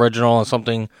something original and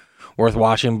something worth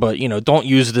watching. But, don't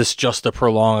use this just to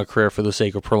prolong a career for the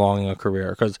sake of prolonging a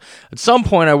career. Because at some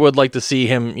point I would like to see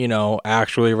him,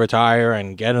 actually retire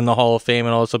and get in the Hall of Fame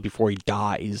and all that stuff before he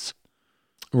dies.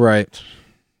 Right.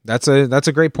 That's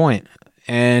a great point.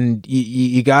 And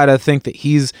you got to think that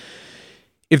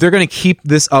if they're going to keep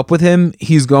this up with him,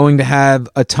 he's going to have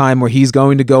a time where he's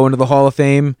going to go into the Hall of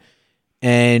Fame,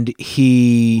 and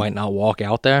he might not walk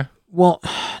out there. Well,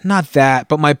 not that,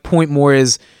 but my point more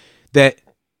is that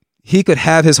he could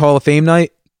have his Hall of Fame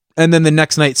night, and then the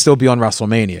next night still be on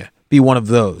WrestleMania. Be one of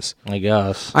those. I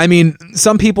guess. I mean,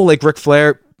 some people like Ric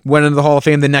Flair went into the Hall of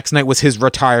Fame. The next night was his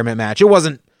retirement match. It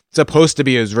wasn't supposed to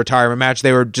be his retirement match.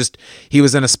 He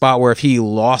was in a spot where if he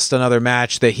lost another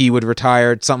match that he would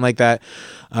retire, something like that.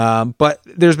 But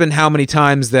there's been how many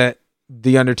times that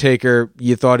the Undertaker,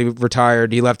 you thought he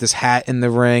retired, he left his hat in the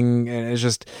ring, and it's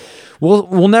just we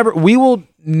will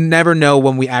never know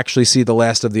when we actually see the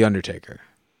last of the Undertaker.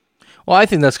 Well, I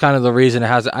think that's kind of the reason it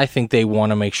has. I think they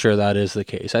want to make sure that is the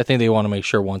case. I think they want to make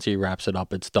sure once he wraps it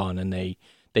up, it's done, and they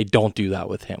don't do that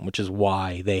with him, which is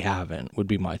why they haven't, would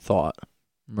be my thought.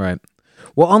 Right.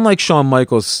 Well, unlike Shawn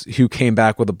Michaels, who came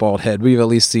back with a bald head, we've at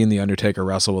least seen the Undertaker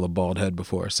wrestle with a bald head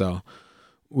before, so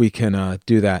we can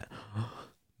do that.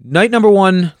 Night number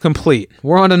 1 complete.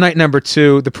 We're on to night number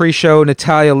 2, the pre-show,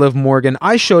 Natalya, Liv Morgan.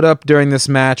 I showed up during this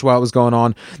match while it was going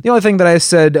on. The only thing that I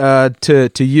said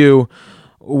to you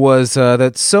was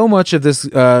that so much of this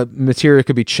material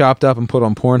could be chopped up and put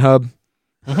on Pornhub.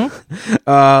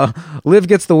 Mm-hmm. Liv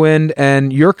gets the win,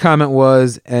 and your comment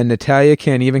was, and Natalya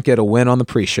can't even get a win on the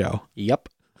pre-show. Yep.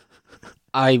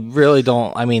 I really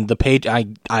don't. I mean, the page,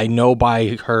 I know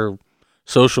by her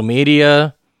social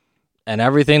media and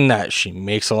everything that she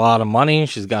makes a lot of money.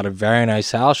 She's got a very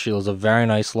nice house. She lives a very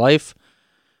nice life.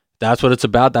 That's what it's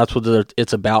about. That's what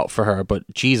it's about for her. But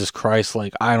Jesus Christ,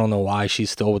 like, I don't know why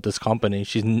she's still with this company.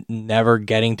 She's never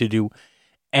getting to do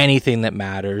anything that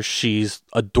matters. She's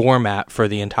a doormat for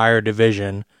the entire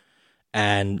division,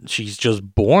 and she's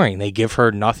just boring. They give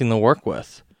her nothing to work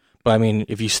with. But I mean,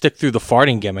 if you stick through the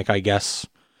farting gimmick, I guess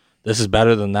this is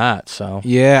better than that. So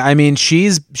yeah, I mean,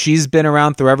 she's been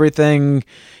around through everything,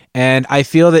 and I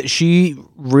feel that she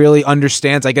really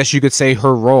understands, I guess you could say,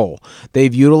 her role.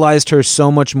 They've utilized her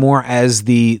so much more as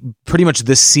pretty much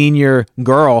the senior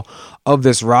girl of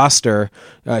this roster.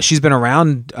 She's been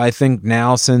around, I think,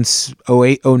 now since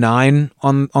 08, 09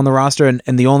 on the roster,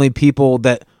 and the only people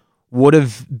that would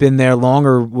have been there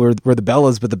longer were the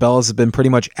Bellas, but the Bellas have been pretty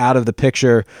much out of the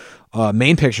picture,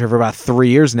 main picture, for about 3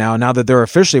 years now. Now that they're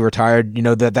officially retired, you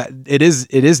know that it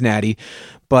is Natty,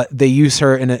 but they use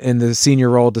her in the senior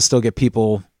role to still get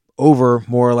people over,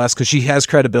 more or less, because she has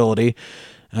credibility,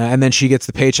 and then she gets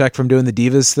the paycheck from doing the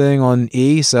Divas thing on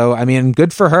E. So I mean,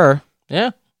 good for her.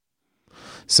 yeah,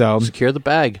 So secure the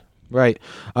bag. right.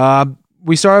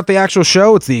 We start off the actual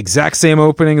show. It's the exact same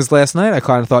opening as last night. I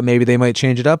kind of thought maybe they might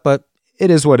change it up, but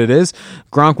it is what it is.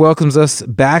 Gronk welcomes us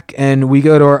back, and we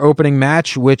go to our opening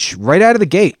match, which right out of the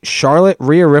gate, Charlotte,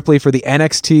 Rhea Ripley for the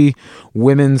NXT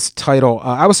Women's title.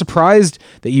 I was surprised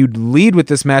that you'd lead with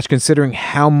this match, considering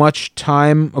how much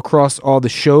time across all the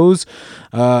shows.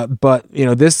 But you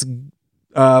know, this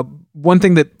one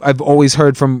thing that I've always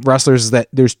heard from wrestlers is that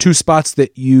there's 2 spots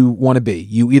that you want to be.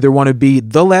 You either want to be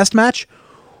the last match,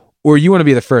 or you want to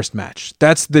be the first match.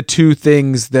 That's the 2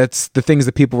 things. That's the things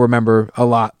that people remember a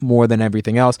lot more than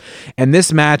everything else. And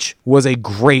this match was a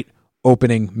great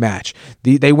opening match.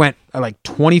 They went like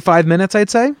 25 minutes,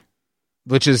 I'd say,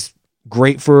 which is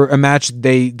great for a match.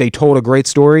 They told a great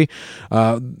story.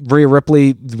 Rhea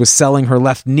Ripley was selling her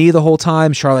left knee the whole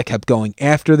time. Charlotte kept going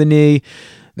after the knee.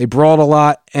 They brawled a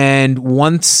lot. And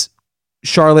once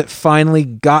Charlotte finally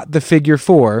got the figure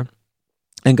 4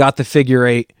 and got the figure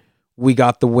 8, we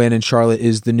got the win, and Charlotte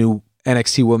is the new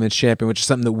NXT Women's Champion, which is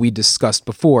something that we discussed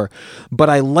before. But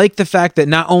I like the fact that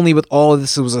not only with all of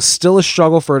this, it was still a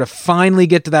struggle for her to finally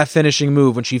get to that finishing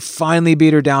move. When she finally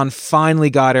beat her down,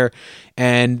 finally got her,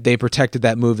 and they protected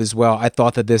that move as well. I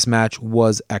thought that this match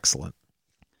was excellent.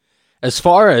 As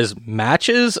far as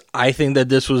matches, I think that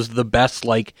this was the best,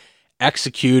 like,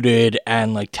 executed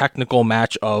and, like, technical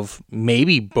match of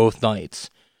maybe both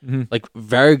nights. Mm-hmm. Like,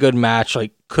 very good match.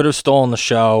 Like, could have stolen the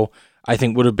show. I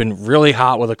think would have been really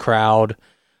hot with a crowd,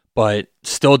 but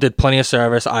still did plenty of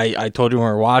service. I told you when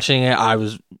we were watching it, I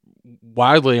was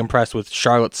wildly impressed with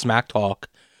Charlotte's smack talk.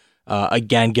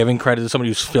 Again, giving credit to somebody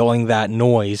who's filling that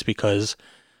noise, because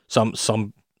some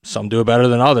do it better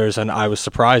than others, and I was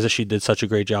surprised that she did such a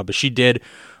great job. But she did.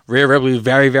 Rhea Ripley was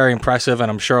very, very impressive,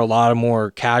 and I'm sure a lot of more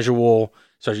casual,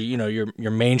 so you know,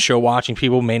 your main show watching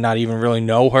people may not even really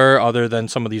know her other than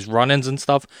some of these run-ins and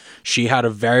stuff. She had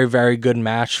a very, very good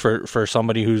match for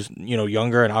somebody who's, you know,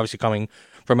 younger and obviously coming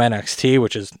from NXT,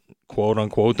 which is quote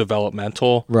unquote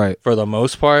developmental, right, for the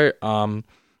most part. You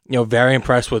know, very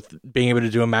impressed with being able to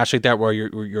do a match like that where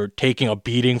you're taking a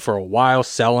beating for a while,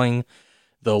 selling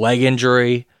the leg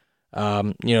injury.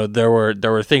 You know, there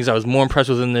were things I was more impressed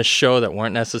with in this show that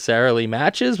weren't necessarily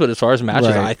matches, but as far as matches,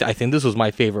 right, I think this was my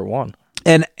favorite one.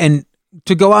 And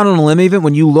to go out on a limb, even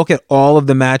when you look at all of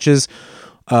the matches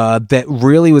that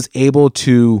really was able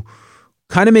to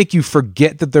kind of make you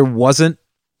forget that there wasn't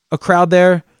a crowd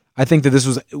there, I think that this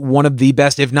was one of the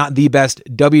best, if not the best,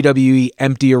 WWE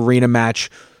empty arena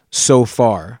match so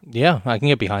far. Yeah, I can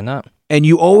get behind that. And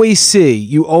you always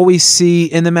see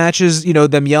in the matches, you know,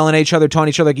 them yelling at each other, taunting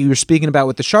each other, like you were speaking about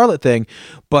with the Charlotte thing.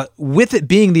 But with it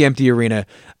being the empty arena,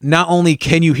 not only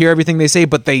can you hear everything they say,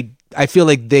 but I feel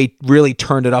like they really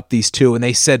turned it up, these 2, and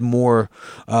they said more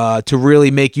to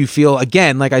really make you feel,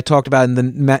 again, like I talked about in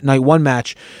the night 1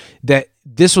 match, that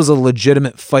this was a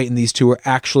legitimate fight and these 2 were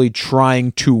actually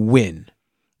trying to win.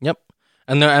 Yep.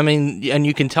 And and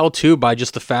you can tell too by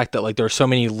just the fact that, like, there are so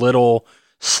many little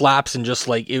slaps and just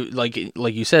like it, like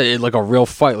you said, it like a real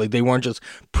fight. Like they weren't just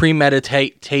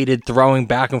premeditated throwing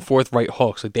back and forth right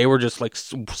hooks. Like they were just like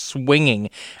swinging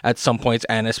at some points,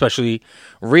 and especially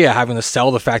Rhea having to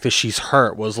sell the fact that she's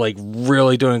hurt was like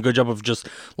really doing a good job of just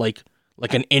like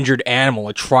an injured animal,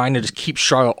 like trying to just keep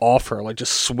Charlotte off her, like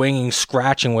just swinging,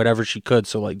 scratching, whatever she could.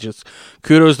 So like just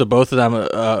kudos to both of them.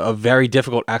 A very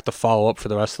difficult act to follow up for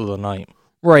the rest of the night.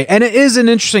 Right, and it is an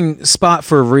interesting spot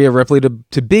for Rhea Ripley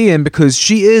to be in because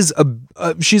she is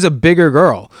she's a bigger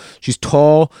girl. She's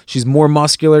tall, she's more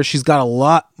muscular, she's got a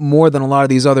lot more than a lot of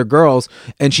these other girls,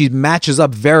 and she matches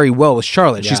up very well with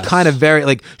Charlotte. Yes. She's kind of very,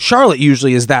 like, Charlotte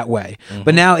usually is that way,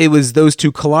 but now it was those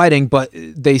two colliding, but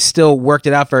they still worked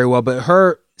it out very well. But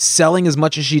her selling as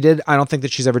much as she did, I don't think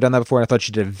that she's ever done that before, and I thought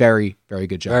she did a very, very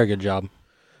good job. Very good job.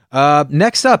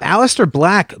 Next up, Aleister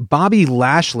Black, Bobby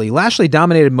Lashley. Lashley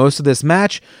dominated most of this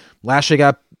match. Lashley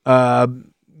got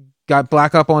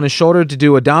Black up on his shoulder to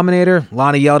do a Dominator.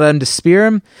 Lana yelled at him to spear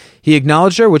him. He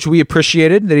acknowledged her, which we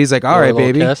appreciated, that he's like, all right,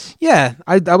 baby. Kiss. Yeah,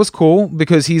 that was cool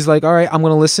because he's like, all right, I'm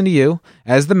going to listen to you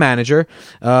as the manager.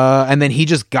 And then he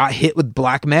just got hit with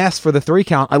Black Mass for the 3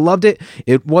 count. I loved it.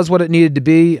 It was what it needed to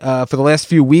be for the last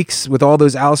few weeks with all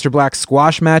those Aleister Black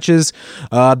squash matches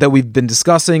that we've been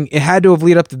discussing. It had to have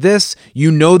led up to this. You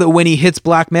know that when he hits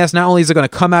Black Mass, not only is it going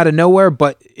to come out of nowhere,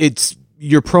 but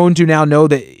you're prone to now know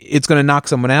that it's going to knock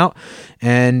someone out.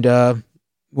 And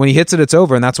when he hits it, it's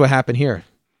over. And that's what happened here.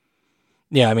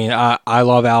 Yeah, I mean, I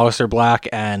love Aleister Black,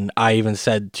 and I even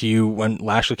said to you when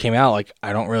Lashley came out, like,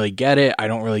 I don't really get it. I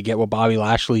don't really get what Bobby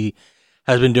Lashley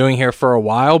has been doing here for a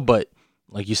while, but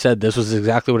like you said, this was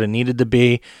exactly what it needed to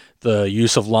be. The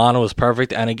use of Lana was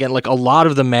perfect, and again, like a lot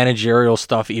of the managerial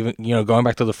stuff, even, you know, going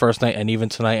back to the first night and even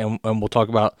tonight, and we'll talk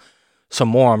about some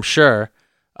more, I'm sure.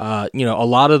 You know, a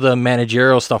lot of the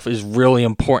managerial stuff is really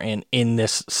important in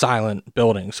this silent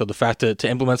building. So the fact to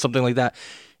implement something like that,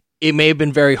 it may have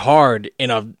been very hard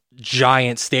in a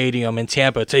giant stadium in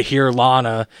Tampa to hear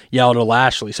Lana yell to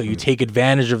Lashley. So you take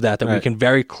advantage of that Right. we can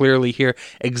very clearly hear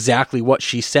exactly what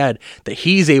she said, that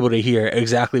he's able to hear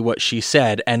exactly what she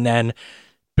said, and then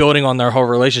building on their whole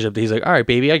relationship, he's like, all right,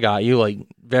 baby, I got you. Like,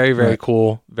 very, very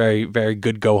cool. Very, very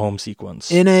good go-home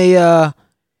sequence.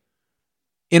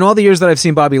 In all the years that I've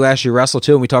seen Bobby Lashley wrestle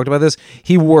too, and we talked about this,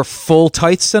 he wore full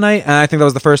tights tonight, and I think that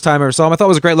was the first time I ever saw him. I thought it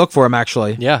was a great look for him,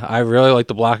 actually. Yeah, I really like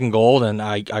the black and gold, and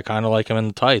I kind of like him in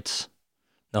the tights.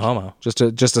 No homo. Just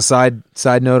a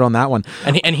side note on that one.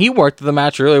 And he worked the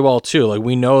match really well too. Like,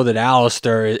 we know that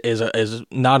Aleister is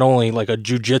not only like a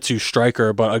jiu-jitsu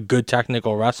striker, but a good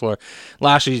technical wrestler.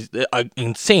 Lashley's an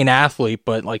insane athlete,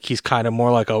 but like he's kind of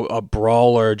more like a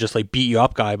brawler, just like beat you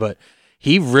up guy. But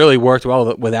he really worked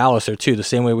well with Aleister too, the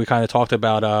same way we kind of talked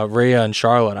about Rhea and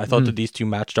Charlotte. I thought that these two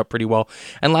matched up pretty well.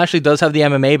 And Lashley does have the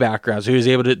MMA background, so he was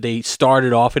able to, they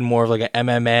started off in more of like an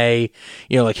MMA,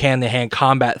 you know, like hand-to-hand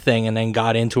combat thing, and then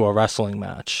got into a wrestling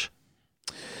match.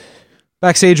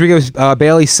 Backstage, we go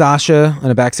Bayley, Sasha in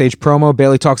a backstage promo.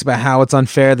 Bayley talks about how it's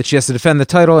unfair that she has to defend the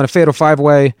title in a fatal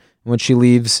 5-way. When she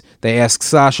leaves, they ask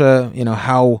Sasha, you know,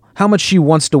 how much she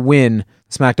wants to win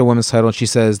SmackDown Women's title, and she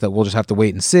says that we'll just have to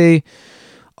wait and see.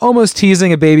 Almost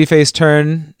teasing a babyface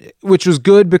turn, which was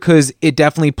good because it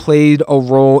definitely played a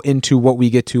role into what we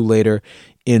get to later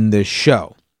in this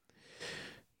show.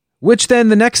 Which then,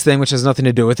 the next thing, which has nothing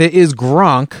to do with it, is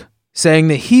Gronk saying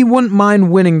that he wouldn't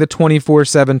mind winning the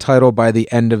 24/7 title by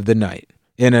the end of the night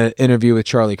in an interview with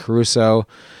Charlie Caruso.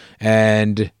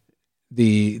 And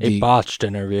A botched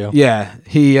interview. Yeah,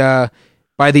 he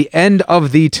by the end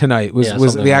of the tonight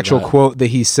was the actual quote that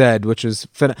he said, which is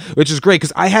great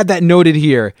because I had that noted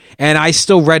here and I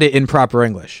still read it in proper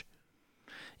English.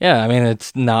 Yeah, I mean,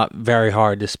 it's not very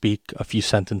hard to speak a few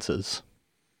sentences.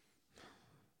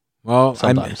 Well,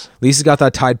 sometimes. At least he got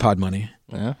that Tide Pod money.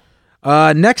 Yeah.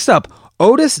 Next up,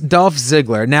 Otis Dolph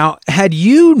Ziggler. Now, had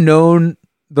you known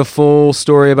the full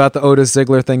story about the Otis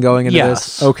Ziggler thing going into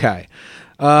this? Okay.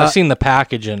 I've seen the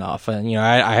package enough, and you know,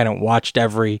 I hadn't watched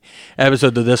every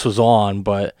episode that this was on,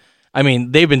 but I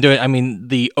mean, they've been doing. I mean,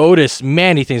 the Otis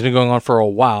Mandy thing's been going on for a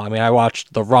while. I mean, I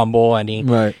watched the Rumble, and he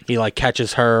like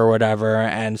catches her or whatever,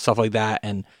 and stuff like that,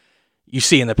 and you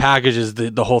see in the packages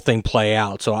the whole thing play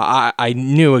out. So I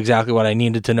knew exactly what I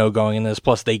needed to know going in this.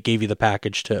 Plus, they gave you the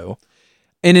package too.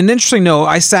 And an interesting note,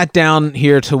 I sat down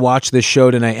here to watch this show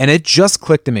tonight, and it just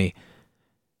clicked to me.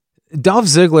 Dolph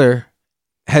Ziggler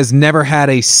has never had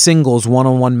a singles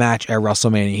one-on-one match at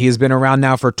WrestleMania. He has been around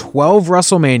now for 12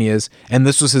 WrestleManias, and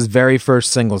this was his very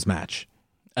first singles match.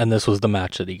 And this was the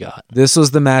match that he got.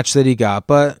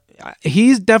 But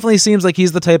he definitely seems like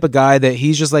he's the type of guy that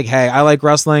he's just like, hey, I like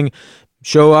wrestling,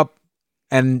 show up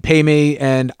and pay me,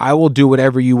 and I will do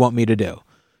whatever you want me to do.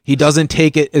 He doesn't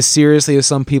take it as seriously as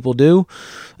some people do,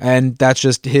 and that's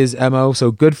just his MO.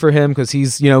 So good for him because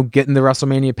he's getting the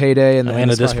WrestleMania payday. And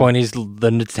at this point, he's the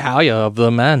Natalia of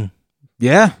the men.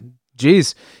 Yeah,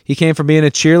 geez, he came from being a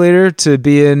cheerleader to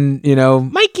being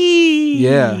Mikey.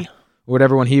 Yeah,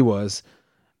 whatever one he was.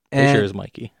 And, sure is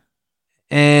Mikey.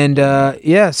 And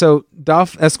so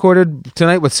Dolph escorted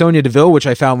tonight with Sonya Deville, which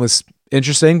I found was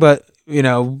interesting, but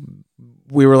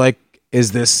we were like,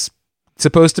 is this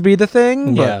supposed to be the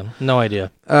thing? Yeah, no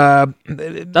idea.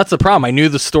 That's the problem. I knew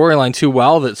the storyline too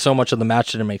well that so much of the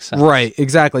match didn't make sense. Right,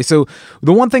 exactly. So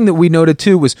the one thing that we noted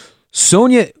too was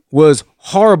Sonya was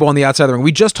horrible on the outside of the ring.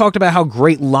 We just talked about how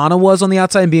great Lana was on the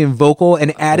outside and being vocal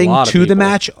and adding to the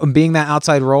match, being that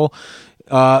outside role.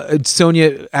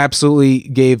 Sonya absolutely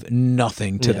gave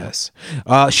nothing to this.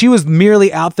 She was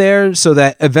merely out there so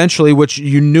that eventually, which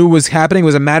you knew was happening,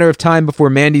 was a matter of time before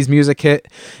Mandy's music hit,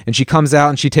 and she comes out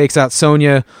and she takes out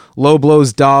Sonya, low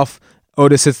blows Dolph,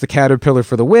 Otis hits the Caterpillar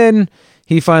for the win,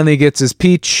 he finally gets his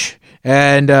peach,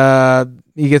 and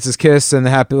he gets his kiss and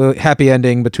the happy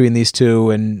ending between these two,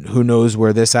 and who knows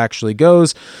where this actually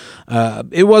goes.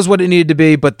 It was what it needed to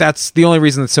be, but that's the only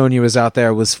reason that Sonya was out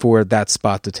there was for that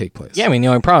spot to take place. Yeah, I mean, the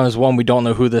only problem is, one, we don't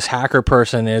know who this hacker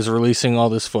person is releasing all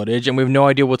this footage, and we have no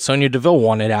idea what Sonya Deville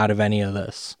wanted out of any of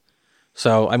this.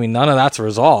 So, I mean, none of that's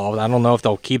resolved. I don't know if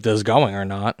they'll keep this going or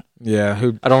not.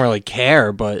 Yeah. I don't really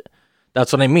care, but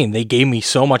that's what I mean. They gave me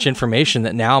so much information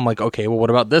that now I'm like, okay, well, what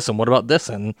about this and what about this?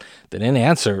 And they didn't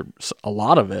answer a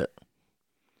lot of it.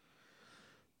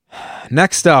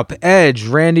 Next up, Edge,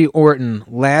 Randy Orton,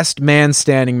 last man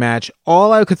standing match.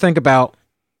 All I could think about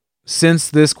since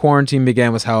this quarantine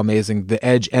began was how amazing the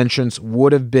Edge entrance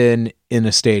would have been in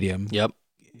a stadium. Yep.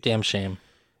 Damn shame.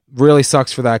 Really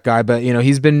sucks for that guy, but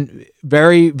he's been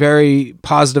very, very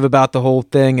positive about the whole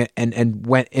thing and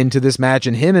went into this match,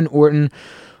 and him and Orton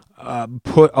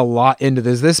put a lot into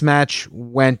this. This match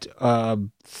went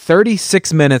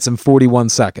 36 minutes and 41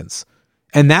 seconds.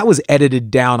 And that was edited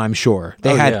down, I'm sure.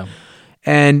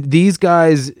 And these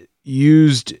guys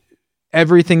used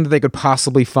everything that they could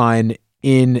possibly find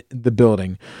in the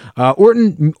building.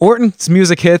 Orton's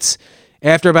music hits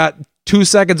after about 2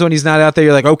 seconds when he's not out there.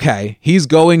 You're like, okay, he's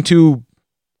going to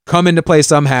come into play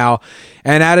somehow.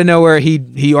 And out of nowhere, he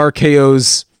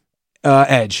RKO's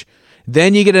Edge.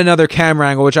 Then you get another camera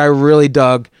angle, which I really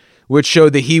dug, which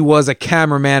showed that he was a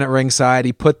cameraman at ringside.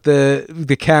 He put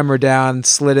the camera down,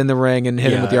 slid in the ring, and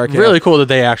hit him with the RKO. Really cool that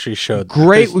they actually showed that.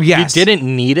 Great, yes. You didn't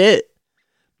need it,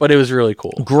 but it was really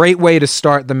cool. Great way to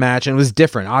start the match, and it was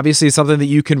different. Obviously, it's something that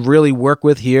you can really work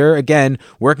with here. Again,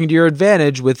 working to your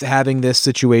advantage with having this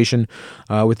situation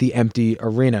with the empty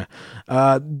arena.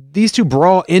 These two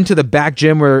brawl into the back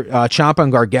gym where Ciampa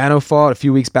and Gargano fought a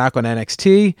few weeks back on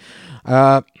NXT.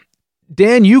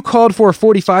 Dan, you called for a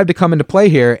 45 to come into play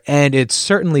here, and it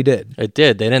certainly did. It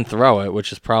did. They didn't throw it,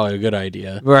 which is probably a good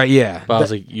idea. Right, yeah. But I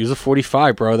was like, use a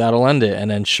 45, bro. That'll end it.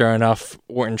 And then sure enough,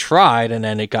 Orton tried, and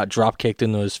then it got drop kicked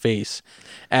into his face.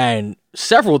 And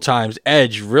several times,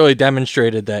 Edge really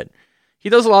demonstrated that he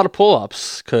does a lot of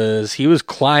pull-ups because he was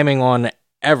climbing on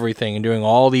everything and doing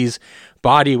all these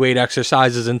body weight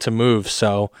exercises into moves.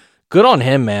 So good on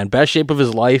him, man. Best shape of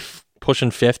his life,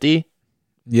 pushing 50.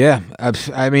 Yeah,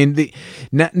 I mean,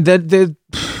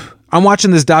 I'm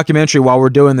watching this documentary while we're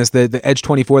doing this, the Edge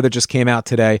 24 that just came out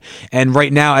today, and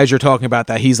right now, as you're talking about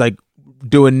that, he's like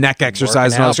doing neck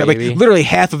exercises and all that stuff. Like literally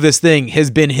half of this thing has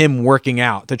been him working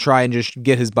out to try and just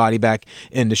get his body back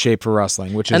into shape for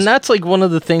wrestling, and that's like one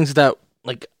of the things that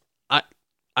like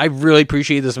I really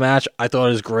appreciate this match. I thought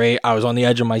it was great. I was on the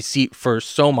edge of my seat for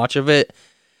so much of it.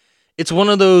 It's one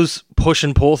of those push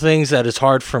and pull things that is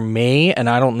hard for me, and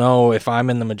I don't know if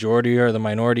I'm in the majority or the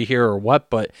minority here or what,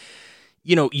 but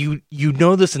you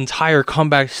know this entire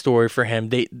comeback story for him.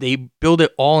 They build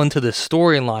it all into this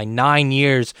storyline, 9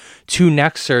 years, 2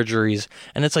 neck surgeries,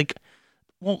 and it's like,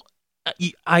 well,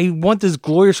 I want this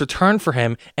glorious return for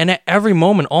him, and at every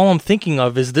moment, all I'm thinking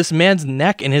of is this man's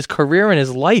neck and his career and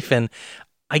his life, and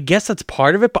I guess that's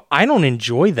part of it, but I don't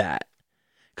enjoy that.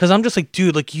 Because I'm just like,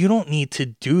 dude, like, you don't need to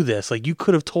do this. Like, you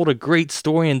could have told a great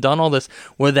story and done all this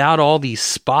without all these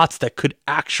spots that could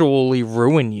actually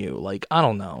ruin you. Like, I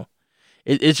don't know.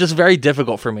 It's just very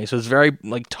difficult for me. So it's very,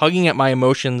 like, tugging at my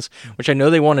emotions, which I know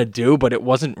they want to do, but it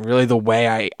wasn't really the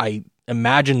way I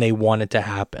imagined they wanted to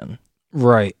happen.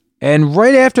 Right. And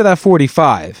right after that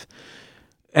 45,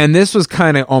 and this was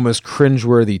kind of almost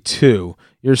cringeworthy too,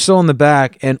 you're still in the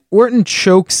back, and Orton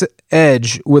chokes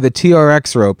Edge with a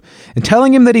TRX rope and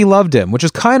telling him that he loved him, which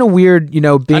is kind of weird, being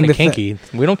kind of kinky.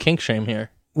 We don't kink shame here.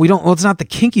 we don't. Well, it's not the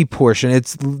kinky portion.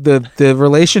 It's the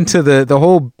relation to the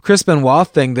whole Chris Benoit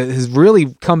thing that has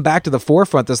really come back to the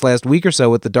forefront this last week or so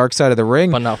with the Dark Side of the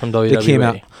Ring, but not from WWE. That came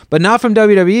out, but not from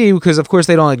WWE because of course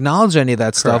they don't acknowledge any of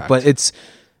that stuff. But it's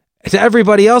to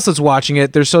everybody else that's watching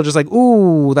it, they're still just like,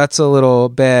 ooh, that's a little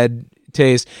bad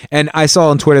taste. And I saw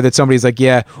on Twitter that somebody's like,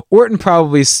 yeah, Orton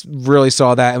probably really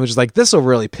saw that and was just like, this will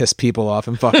really piss people off,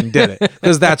 and fucking did it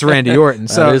because that's Randy Orton.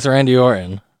 So that is Randy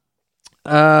Orton.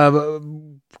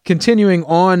 Continuing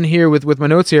on here with my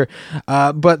notes here,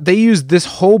 but they used this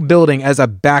whole building as a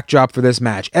backdrop for this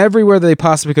match. Everywhere they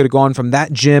possibly could have gone, from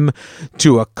that gym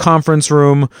to a conference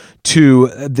room to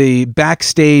the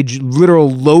backstage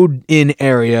literal load-in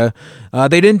area.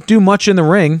 They didn't do much in the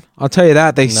ring, I'll tell you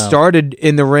that. They started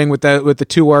in the ring with the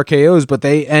 2 RKOs, but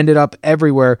they ended up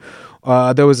everywhere.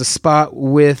 There was a spot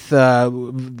with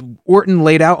Orton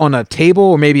laid out on a table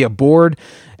or maybe a board.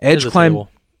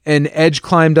 Edge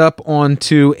climbed up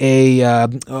onto a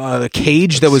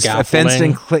cage that was fenced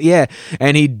in.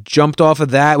 And he jumped off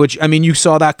of that, which, I mean, you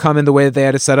saw that coming the way that they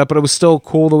had it set up, but it was still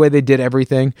cool the way they did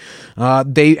everything.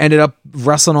 They ended up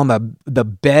wrestling on the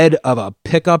bed of a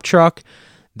pickup truck.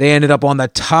 They ended up on the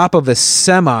top of a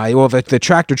semi, or the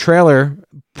tractor trailer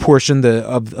portion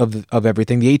of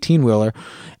everything, the 18-wheeler.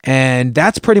 And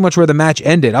that's pretty much where the match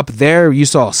ended. Up there, you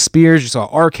saw spears, you saw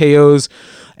RKOs.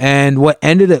 And what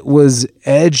ended it was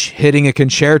Edge hitting a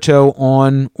concerto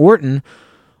on Orton,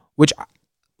 which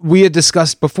we had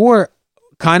discussed before.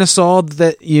 Kind of saw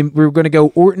that we were going to go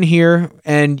Orton here,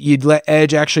 and you'd let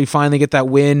Edge actually finally get that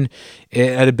win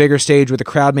at a bigger stage with the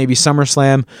crowd, maybe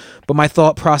SummerSlam. But my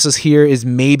thought process here is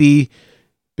maybe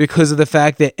because of the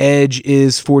fact that Edge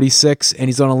is 46 and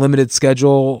he's on a limited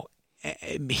schedule,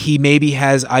 he maybe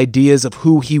has ideas of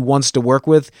who he wants to work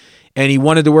with, and he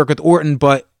wanted to work with Orton,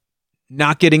 but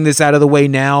not getting this out of the way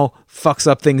now fucks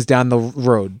up things down the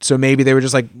road. So maybe they were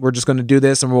just like, we're just going to do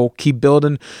this and we'll keep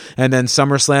building, and then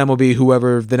SummerSlam will be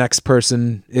whoever the next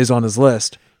person is on his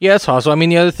list. Yeah, that's awesome. I mean,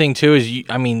 the other thing too is,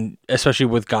 especially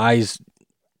with guys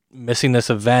missing this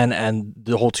event and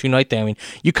the whole 2-night thing, I mean,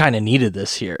 you kind of needed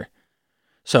this here.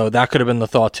 So that could have been the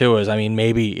thought too, is, I mean,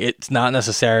 maybe it's not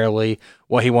necessarily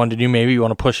what he wanted to do. Maybe you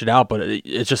want to push it out, but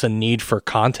it's just a need for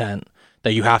content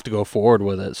that you have to go forward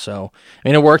with it. So, I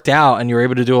mean, it worked out and you were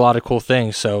able to do a lot of cool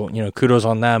things. So, kudos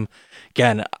on them.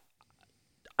 Again,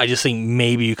 I just think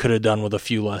maybe you could have done with a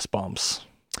few less bumps.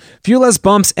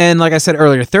 And like I said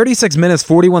earlier, 36 minutes,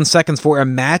 41 seconds for a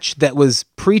match that was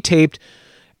pre-taped.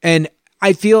 And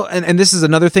I feel, and this is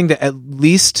another thing that at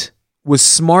least was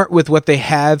smart with what they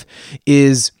have,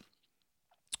 is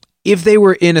if they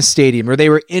were in a stadium or they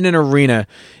were in an arena,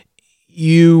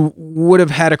 you would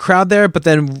have had a crowd there, but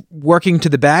then working to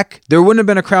the back, there wouldn't have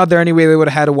been a crowd there anyway. They would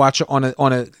have had to watch it on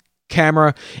a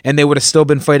camera, and they would have still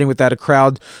been fighting without a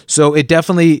crowd. So it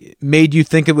definitely made you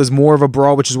think it was more of a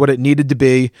brawl, which is what it needed to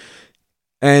be.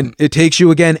 And it takes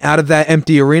you again out of that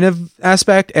empty arena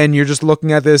aspect, and you're just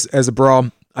looking at this as a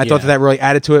brawl. I thought that really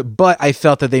added to it, but I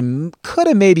felt that they could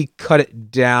have maybe cut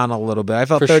it down a little bit. I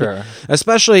felt sure,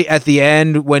 especially at the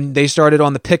end when they started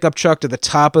on the pickup truck to the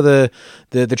top of the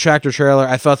tractor trailer.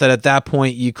 I felt that at that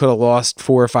point you could have lost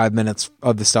 4 or 5 minutes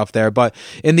of the stuff there. But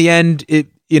in the end,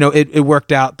 it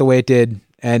worked out the way it did,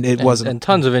 and it wasn't. And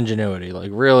tons of ingenuity,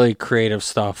 like really creative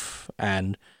stuff,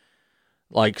 and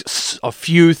like a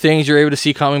few things you're able to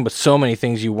see coming, but so many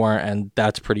things you weren't, and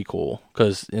that's pretty cool.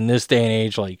 Because in this day and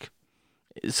age, like,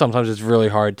 sometimes it's really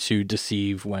hard to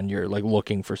deceive when you're like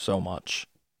looking for so much.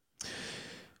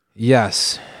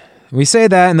 Yes. We say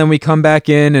that, and then we come back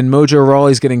in, and Mojo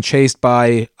Rawley's getting chased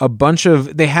by a bunch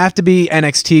of, they have to be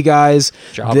NXT guys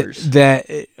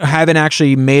that haven't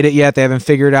actually made it yet. They haven't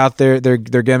figured out their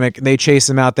gimmick. They chase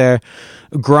him out there.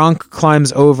 Gronk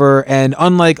climbs over, and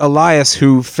unlike Elias,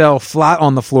 who fell flat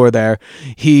on the floor there,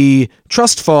 he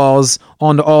trust falls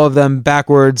onto all of them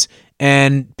backwards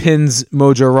and pins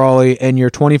Mojo Rawley, and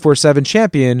your 24/7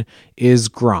 champion is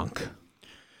Gronk.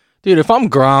 Dude, if I'm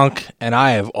Gronk and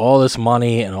I have all this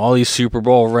money and all these Super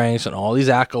Bowl rings and all these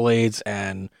accolades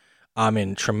and I'm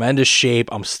in tremendous shape,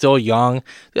 I'm still young,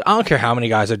 dude, I don't care how many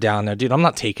guys are down there, dude, I'm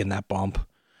not taking that bump.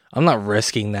 I'm not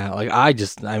risking that. Like, I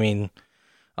don't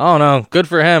know. Good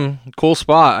for him. Cool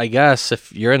spot, I guess,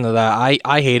 if you're into that.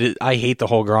 I hate it. I hate the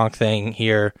whole Gronk thing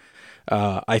here.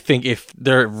 I think if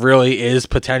there really is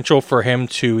potential for him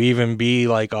to even be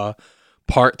like a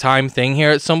part-time thing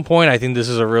here at some point, I think this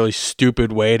is a really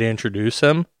stupid way to introduce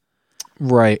him.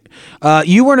 Right.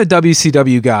 You weren't a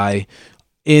WCW guy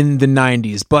in the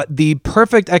 90s, but the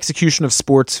perfect execution of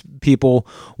sports people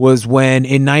was when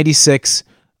in 96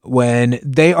 when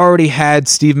they already had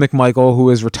Steve McMichael, who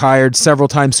is retired, several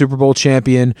time Super Bowl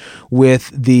champion with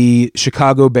the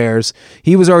Chicago Bears.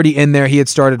 He was already in there. He had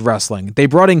started wrestling. They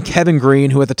brought in Kevin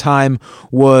Green, who at the time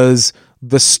was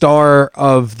the star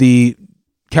of the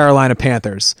Carolina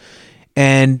Panthers.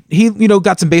 And he,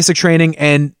 got some basic training,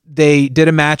 and they did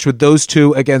a match with those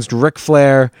two against Ric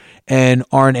Flair and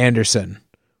Arn Anderson.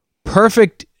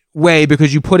 Perfect way,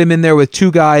 because you put him in there with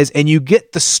two guys and you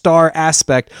get the star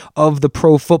aspect of the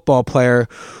pro football player,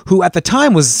 who at the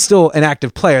time was still an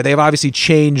active player. They've obviously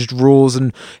changed rules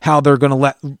and how they're going to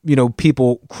let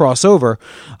people cross over,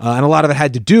 and a lot of it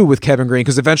had to do with Kevin Green,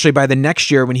 because eventually by the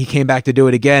next year when he came back to do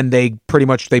it again, they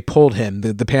pulled him,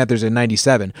 the Panthers, in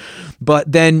 97. But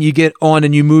then you get on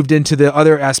and you moved into the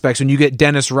other aspects, and you get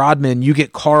Dennis Rodman, you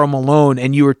get Karl Malone,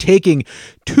 and you were taking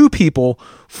two people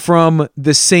from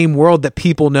the same world that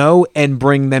people know and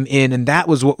bring them in. And that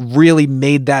was what really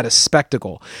made that a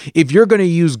spectacle. If you're going to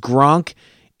use Gronk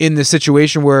in the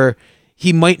situation where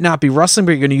he might not be wrestling,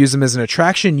 but you're going to use him as an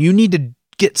attraction, you need to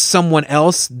get someone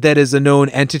else that is a known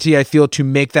entity, I feel, to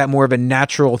make that more of a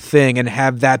natural thing and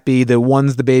have that be the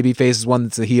one's the baby face, one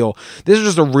that's the heel. This is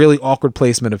just a really awkward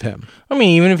placement of him. I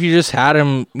mean, even if you just had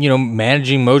him,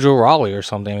 managing Mojo Rawley or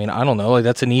something, I mean, I don't know, like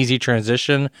that's an easy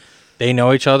transition. They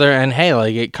know each other, and hey,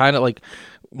 like it kind of like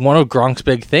one of Gronk's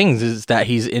big things is that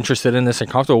he's interested in this and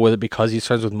comfortable with it because he's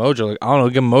friends with Mojo. Like, I don't know,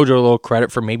 give Mojo a little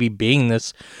credit for maybe being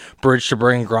this bridge to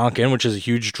bring Gronk in, which is a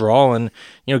huge draw, and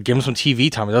give him some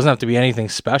TV time. It doesn't have to be anything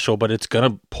special, but it's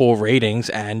gonna pull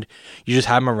ratings, and you just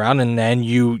have him around, and then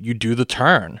you do the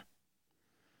turn.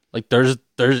 Like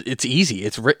it's easy.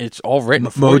 It's all written.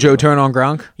 Mojo turn on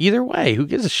Gronk. Either way, who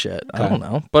gives a shit? Okay. I don't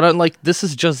know. But this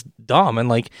is just dumb.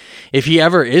 And if he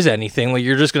ever is anything,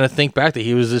 you're just gonna think back that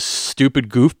he was this stupid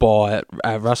goofball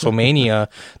at WrestleMania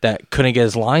that couldn't get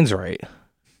his lines right.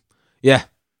 Yeah.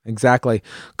 Exactly.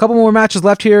 A couple more matches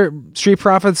left here. Street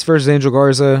Profits versus Angel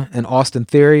Garza and Austin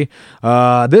Theory.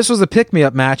 This was a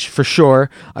pick-me-up match for sure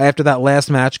after that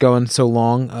last match going so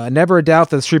long. Never a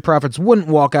doubt that the Street Profits wouldn't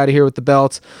walk out of here with the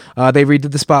belts. They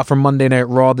redid the spot from Monday Night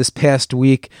Raw this past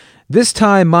week. This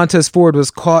time, Montez Ford was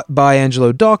caught by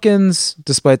Angelo Dawkins,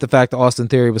 despite the fact that Austin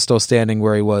Theory was still standing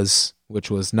where he was,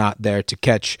 which was not there to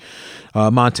catch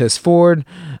Montez Ford.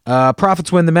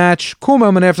 Profits win the match. Cool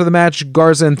moment after the match.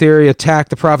 Garza and Theory attack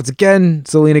the Profits again.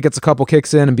 Zelina gets a couple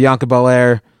kicks in, and Bianca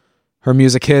Belair, her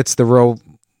music hits. The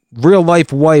real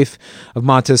life wife of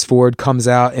Montez Ford comes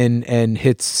out and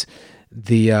hits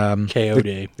the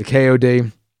KOD. The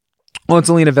KOD. On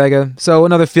Zelina Vega. So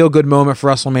another feel-good moment for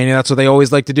WrestleMania. That's what they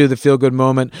always like to do, the feel-good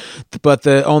moment. But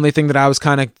the only thing that I was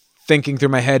kind of thinking through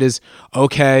my head is,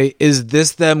 okay, is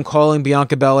this them calling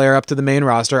Bianca Belair up to the main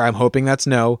roster? I'm hoping that's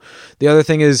no. The other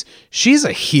thing is, she's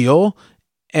a heel,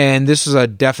 and this is a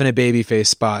definite babyface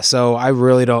spot. So I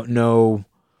really don't know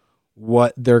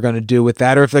what they're going to do with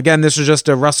that. Or if, again, this is just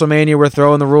a WrestleMania, we're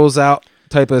throwing the rules out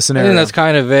type of scenario. I think that's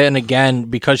kind of it. And again,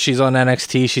 because she's on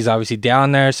NXT, she's obviously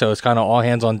down there, so it's kind of all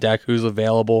hands on deck. Who's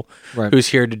available? Right. Who's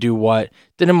here to do what?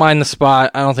 Didn't mind the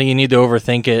spot. I don't think you need to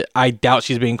overthink it. I doubt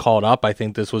she's being called up. I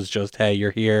think this was just, hey,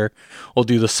 you're here. We'll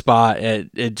do the spot.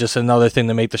 It just another thing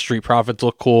to make the Street Profits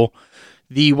look cool.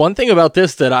 The one thing about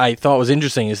this that I thought was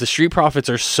interesting is the Street Profits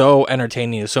are so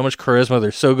entertaining. There's so much charisma.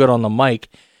 They're so good on the mic.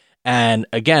 And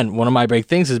again, one of my big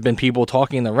things has been people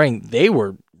talking in the ring. They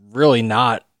were really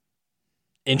not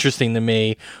interesting to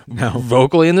me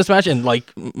vocally in this match, and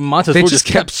Montez Ford just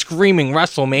kept screaming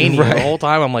WrestleMania the whole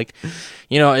time. I'm like,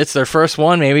 it's their first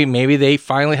one. Maybe they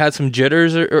finally had some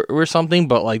jitters or something,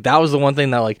 but that was the one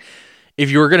thing that if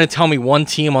you were going to tell me one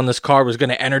team on this card was going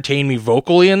to entertain me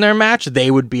vocally in their match, they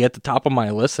would be at the top of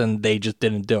my list, and they just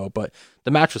didn't do it. But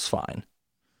the match was fine.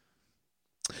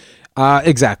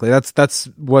 Exactly. That's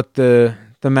what the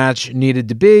match needed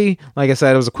to be. Like I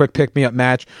said, it was a quick pick-me-up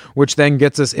match, which then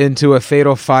gets us into a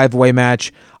fatal 5-way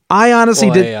match. I honestly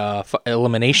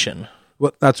elimination.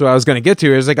 Well, that's what I was going to get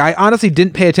to. Is I honestly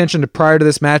didn't pay attention to prior to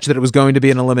this match that it was going to be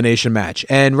an elimination match.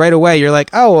 And right away, you're like,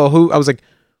 oh, well, who? I was like,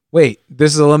 wait,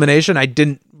 this is elimination? I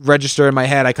didn't register in my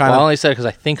head. I only said because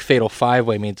I think fatal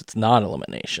 5-way means it's not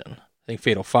elimination. I think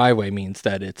fatal 5-way means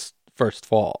that it's first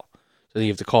fall. So you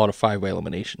have to call it a 5-way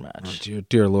elimination match. Oh,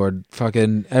 dear Lord.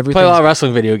 Fucking everything. Play a lot of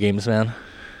wrestling video games, man.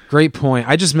 Great point.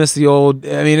 I just miss the old,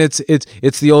 it's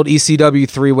the old ECW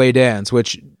 3-way dance,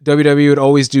 which WWE would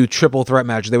always do triple threat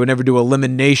matches. They would never do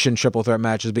elimination triple threat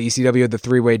matches, but ECW had the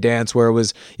 3-way dance where it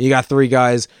was, you got three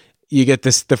guys, you get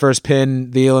the first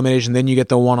pin, the elimination, then you get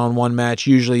the one-on-one match.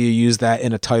 Usually you use that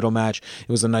in a title match. It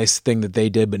was a nice thing that they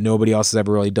did, but nobody else has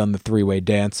ever really done the 3-way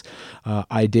dance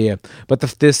idea. But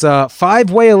this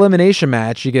 5-way elimination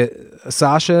match, you get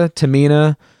Sasha,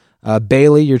 Tamina,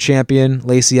 Bailey, your champion,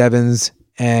 Lacey Evans,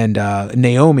 and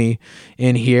Naomi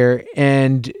in here.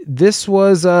 And this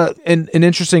was an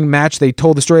interesting match. They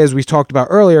told the story, as we talked about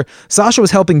earlier. Sasha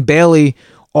was helping Bailey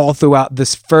all throughout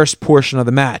this first portion of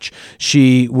the match.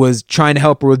 She was trying to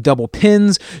help her with double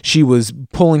pins. She was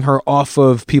pulling her off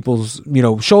of people's,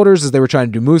 shoulders as they were trying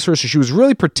to do moves for her. So she was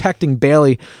really protecting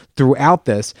Bailey throughout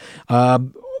this.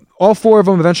 All four of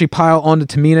them eventually pile onto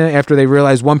Tamina after they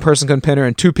realized one person couldn't pin her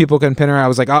and two people couldn't pin her. I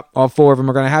was like, all four of them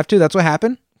are going to have to. That's what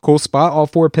happened. Cool spot. All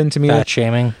four pinned Tamina. Fat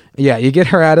shaming. Yeah, you get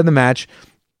her out of the match.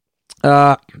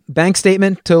 Bank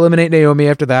statement to eliminate Naomi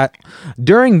after that.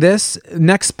 During this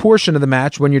next portion of the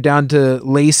match, when you're down to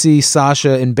Lacey,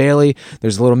 Sasha, and Bailey,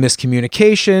 there's a little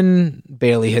miscommunication.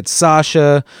 Bailey hits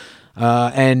Sasha,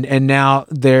 and now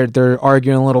they're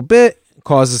arguing a little bit,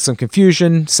 causes some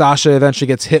confusion. Sasha eventually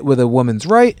gets hit with a woman's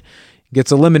right,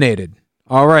 gets eliminated.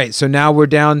 All right, so now we're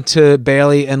down to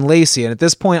Bailey and Lacey. And at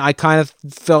this point, I kind of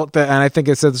felt that, and I think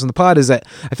I said this in the pod, is that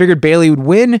I figured Bailey would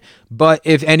win, but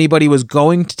if anybody was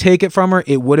going to take it from her,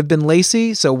 it would have been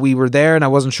Lacey. So we were there, and I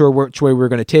wasn't sure which way we were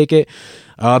going to take it.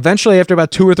 Eventually, after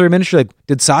about 2 or 3 minutes, she's like,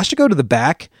 did Sasha go to the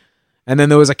back? And then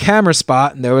there was a camera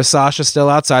spot, and there was Sasha still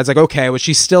outside. It's like, okay, well,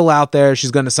 she's still out there.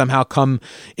 She's going to somehow come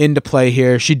into play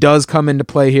here. She does come into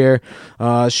play here.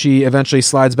 She eventually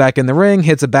slides back in the ring,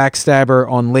 hits a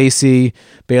backstabber on Lacey.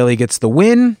 Bailey gets the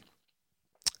win.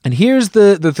 And here's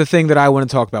the thing that I want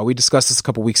to talk about. We discussed this a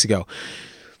couple weeks ago.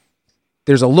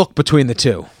 There's a look between the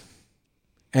two.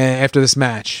 And after this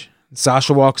match,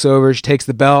 Sasha walks over. She takes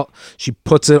the belt. She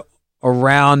puts it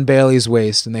around Bailey's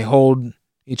waist, and they hold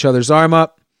each other's arm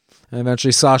up. And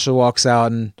eventually Sasha walks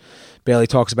out and Bailey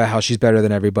talks about how she's better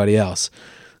than everybody else.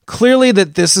 Clearly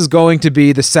that this is going to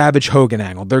be the Savage Hogan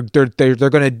angle.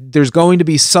 There's going to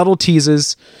be subtle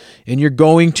teases, and you're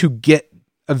going to get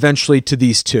eventually to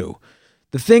these two.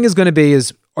 The thing is going to be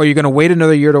is, are you going to wait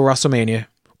another year to WrestleMania,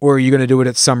 or are you going to do it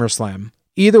at SummerSlam?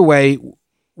 Either way,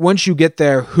 once you get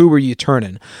there, who are you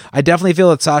turning? I definitely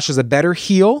feel that Sasha's a better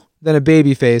heel than a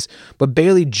babyface, but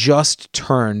Bailey just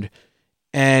turned.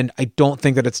 And I don't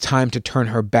think that it's time to turn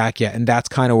her back yet. And that's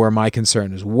kind of where my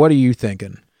concern is. What are you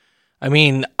thinking? I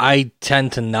mean, I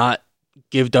tend to not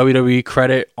give WWE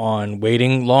credit on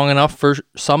waiting long enough for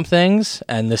some things.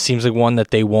 And this seems like one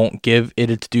that they won't give it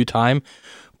its due time.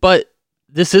 But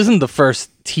this isn't the first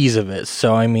tease of it.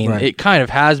 So, I mean, It kind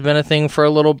of has been a thing for a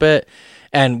little bit.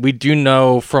 And we do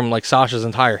know from like Sasha's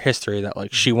entire history that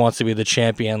like she wants to be the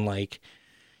champion, like,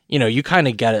 you kind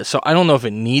of get it. So I don't know if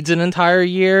it needs an entire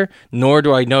year, nor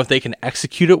do I know if they can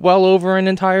execute it well over an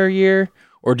entire year,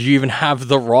 or do you even have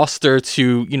the roster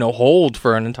to, hold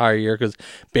for an entire year? Because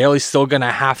Bailey's still going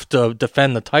to have to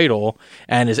defend the title,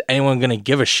 and is anyone going to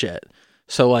give a shit?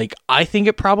 So, like, I think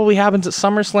it probably happens at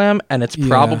SummerSlam, and it's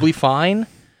probably fine.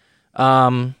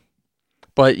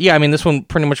 But, yeah, I mean, this one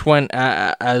pretty much went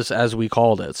as we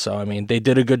called it. So, I mean, they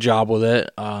did a good job with it.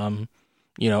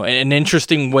 An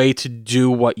interesting way to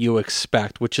do what you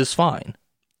expect, which is fine.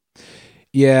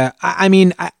 Yeah, I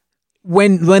mean,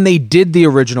 when they did the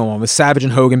original one with Savage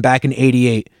and Hogan back in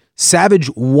 '88, Savage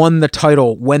won the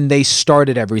title when they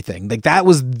started everything. Like, that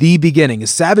was the beginning. As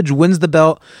Savage wins the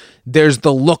belt, there's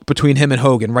the look between him and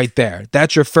Hogan right there.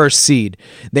 That's your first seed.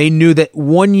 They knew that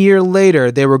 1 year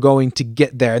later they were going to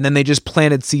get there, and then they just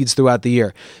planted seeds throughout the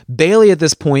year. Bailey at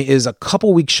this point is a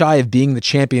couple weeks shy of being the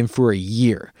champion for a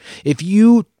year. If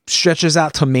you stretch this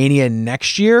out to Mania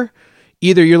next year,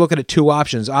 either you're looking at two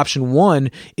options. Option one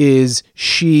is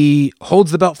she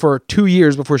holds the belt for 2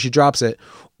 years before she drops it,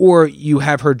 or you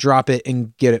have her drop it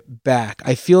and get it back.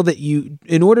 I feel that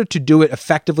in order to do it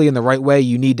effectively in the right way,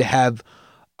 you need to have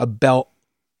a belt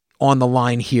on the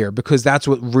line here, because that's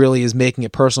what really is making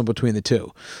it personal between the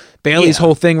two. Bailey's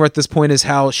whole thing right at this point is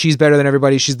how she's better than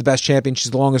everybody. She's the best champion.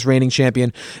 She's the longest reigning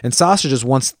champion. And Sasha just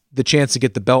wants the chance to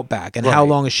get the belt back. And how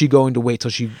long is she going to wait till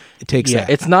she takes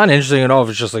that? It's not interesting at all if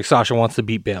it's just like Sasha wants to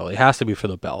beat Bailey. It has to be for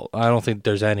the belt. I don't think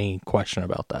there's any question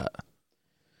about that.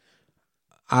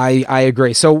 I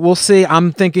agree. So we'll see.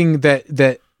 I'm thinking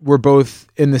that we're both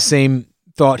in the same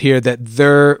thought here,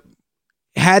 that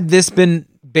had this been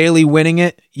Bailey winning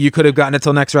it, you could have gotten it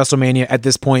till next WrestleMania. At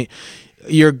this point,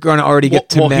 you're going to already get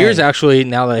to May. Here's actually,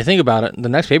 now that I think about it, the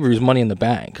next pay-per-view is Money in the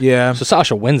Bank. Yeah. So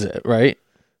Sasha wins it, right?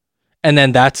 And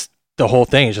then that's the whole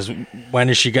thing. It's just, when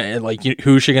is she going to, like,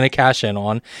 who's she going to cash in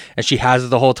on? And she has it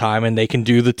the whole time, and they can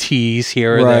do the tease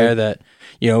here or there that,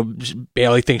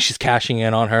 Bailey thinks she's cashing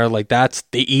in on her. Like, that's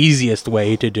the easiest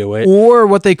way to do it. Or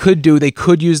what they could do, they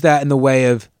could use that in the way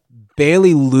of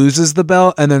Bailey loses the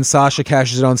belt, and then Sasha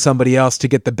cashes it on somebody else to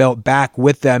get the belt back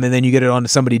with them, and then you get it on to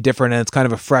somebody different, and it's kind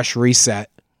of a fresh reset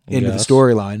into the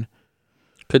storyline.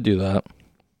 Could do that.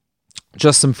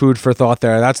 just some food for thought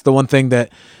there. That's the one thing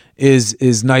that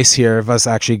is nice here of us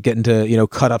actually getting to,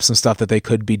 cut up some stuff that they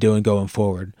could be doing going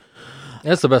forward.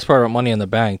 That's the best part about Money in the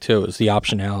Bank too, is the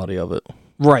optionality of it.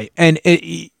 Right. And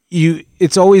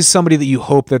it's always somebody that you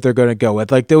hope that they're going to go with.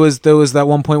 Like there was that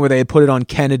one point where they had put it on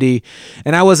Kennedy,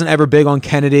 and I wasn't ever big on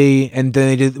Kennedy, and then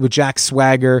they did with Jack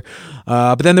Swagger.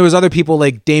 But then there was other people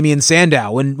like Damian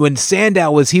Sandow. When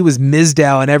Sandow was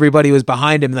Mizdow and everybody was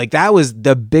behind him, like that was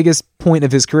the biggest point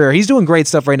of his career. He's doing great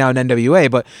stuff right now in NWA,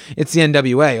 but it's the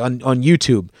NWA on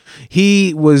YouTube.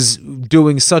 He was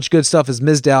doing such good stuff as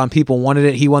Mizdow, and people wanted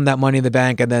it. He won that Money in the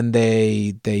Bank, and then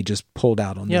they just pulled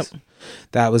out on this.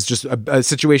 That was just a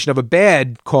situation of a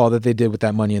bad call that they did with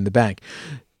that Money in the Bank.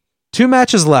 2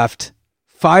 matches left.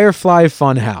 Firefly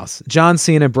Funhouse. John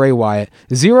Cena, Bray Wyatt.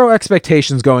 0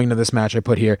 expectations going into this match I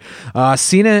put here.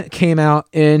 Cena came out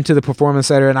into the Performance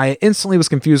Center, and I instantly was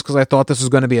confused because I thought this was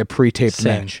going to be a pre-taped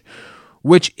match,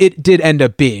 which it did end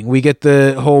up being. We get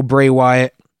the whole Bray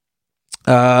Wyatt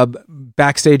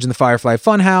backstage in the Firefly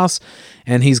Funhouse,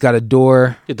 and he's got a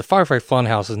door. Dude, the Firefly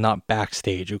Funhouse is not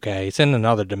backstage, okay? It's in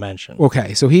another dimension.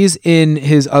 Okay, so he's in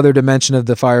his other dimension of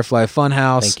the Firefly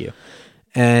Funhouse. Thank you.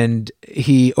 And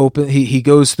he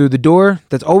goes through the door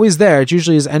that's always there. It's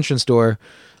usually his entrance door.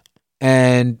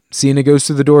 And Cena goes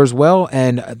through the door as well.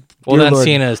 And then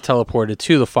Cena is teleported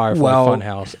to the Firefly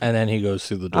Funhouse, and then he goes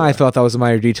through the door. I thought that was a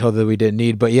minor detail that we didn't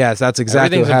need, but yes, that's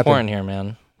exactly what happened. Everything's important here,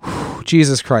 man.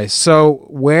 Jesus Christ. So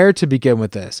where to begin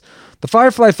with this? The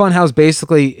Firefly Funhouse,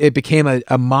 basically, it became a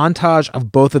montage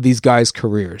of both of these guys'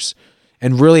 careers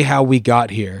and really how we got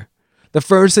here. The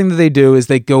first thing that they do is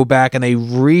they go back and they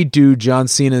redo John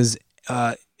Cena's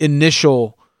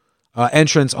initial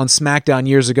entrance on SmackDown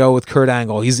years ago with Kurt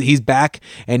Angle. He's back,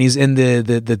 and he's in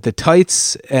the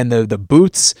tights and the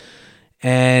boots,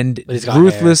 and he's got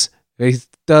ruthless. Hair. He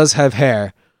does have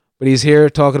hair, but he's here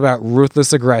talking about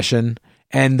ruthless aggression.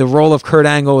 And the role of Kurt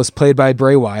Angle is played by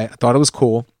Bray Wyatt. I thought it was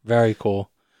cool. Very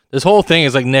cool. This whole thing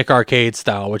is like Nick Arcade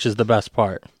style, which is the best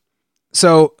part.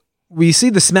 So we see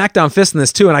the SmackDown fist in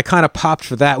this too, and I kind of popped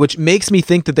for that, which makes me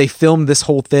think that they filmed this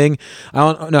whole thing.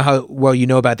 I don't know how well you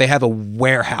know about it. They have a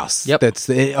warehouse that's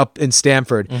up in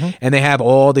Stamford, and they have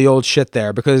all the old shit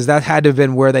there because that had to have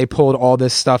been where they pulled all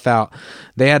this stuff out.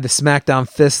 They had the SmackDown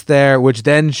fist there, which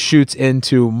then shoots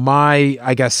into my,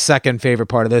 I guess, second favorite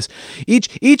part of this.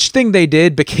 Each thing they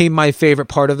did became my favorite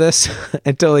part of this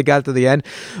until they got to the end.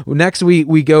 Next,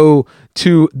 we go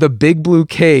to the Big Blue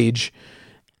Cage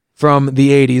from the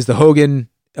 80s, the Hogan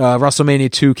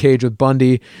WrestleMania 2 cage with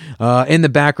Bundy. In the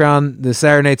background, the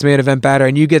Saturday Night's Main Event batter,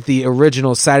 and you get the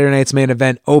original Saturday Night's Main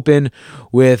Event open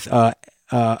with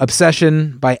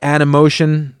Obsession by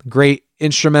Animotion. Great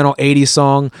instrumental 80s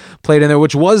song played in there,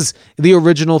 which was the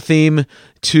original theme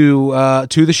to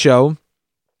the show.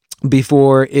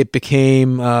 Before it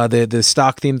became the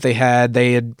stock theme that they had.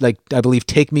 They had, like, I believe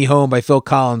Take Me Home by Phil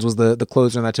Collins was the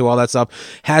closer on that too. All that stuff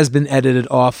has been edited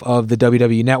off of the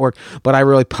WWE Network, but I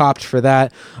really popped for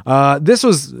that.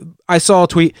 I saw a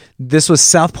tweet, this was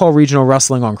Southpaw Regional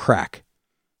Wrestling on crack.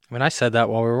 I mean, I said that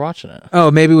while we were watching it.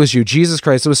 Oh, maybe it was you. Jesus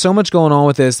Christ. There was so much going on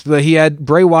with this. But he had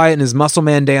Bray Wyatt and his Muscle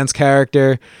Man dance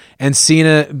character, and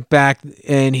Cena back,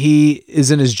 and he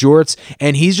is in his jorts,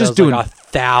 and he's just doing like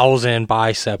 1,000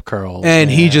 bicep curls.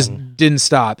 And he just didn't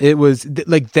stop. It was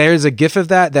like, there's a gif of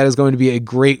that is going to be a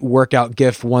great workout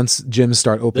gif once gyms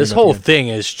start opening. This whole thing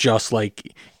is just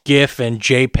like GIF and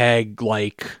JPEG,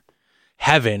 like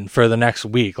heaven for the next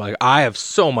week. Like, I have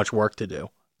so much work to do.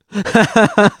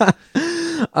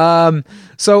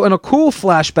 So in a cool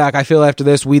flashback, I feel after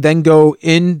this, we then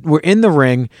we're in the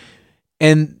ring,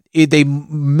 and they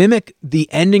mimic the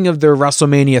ending of their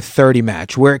WrestleMania 30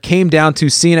 match, where it came down to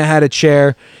Cena had a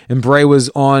chair and Bray was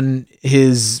on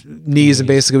his knees and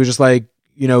basically was just like,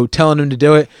 telling him to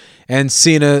do it. And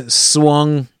Cena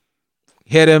swung,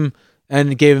 hit him,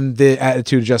 and gave him the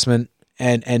attitude adjustment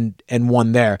and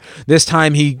won there. This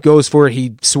time he goes for it,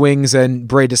 he swings, and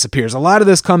Bray disappears. A lot of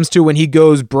this comes to when he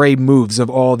goes, Bray moves of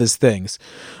all these things.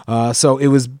 So it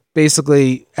was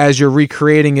basically, as you're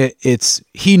recreating it,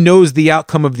 he knows the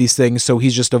outcome of these things, so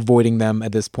he's just avoiding them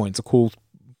at this point. It's a cool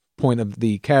point of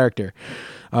the character.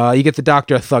 You get the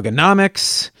Dr.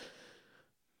 Thugonomics.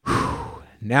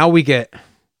 Now we get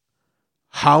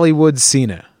Hollywood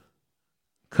Cena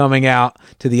coming out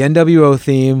to the NWO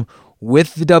theme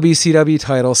with the WCW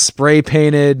title, spray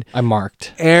painted. I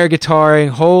marked. Air guitaring.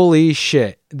 Holy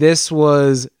shit. This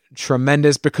was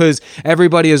tremendous because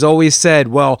everybody has always said,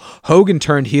 well, Hogan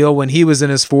turned heel when he was in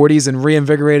his 40s and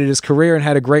reinvigorated his career and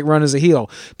had a great run as a heel.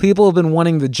 People have been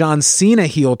wanting the John Cena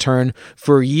heel turn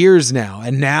for years now,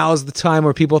 and now's the time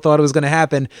where people thought it was going to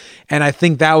happen. And I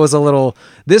think that was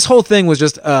this whole thing was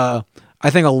just I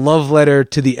think a love letter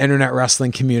to the internet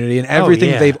wrestling community and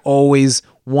everything they've always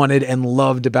wanted and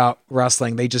loved about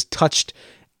wrestling. They just touched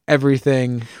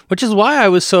everything. Which is why I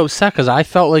was so upset, because I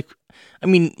felt like, I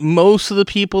mean, most of the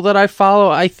people that I follow,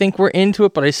 I think were into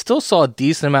it, but I still saw a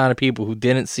decent amount of people who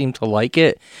didn't seem to like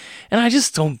it. And I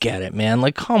just don't get it, man.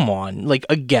 Like, come on. Like,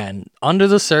 again, under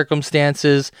the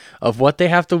circumstances of what they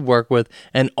have to work with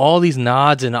and all these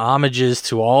nods and homages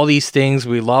to all these things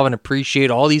we love and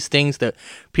appreciate, all these things that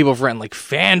people have written like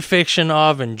fan fiction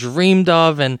of and dreamed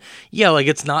of. And yeah, like,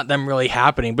 it's not them really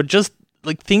happening, but just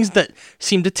like things that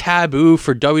seem to taboo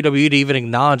for WWE to even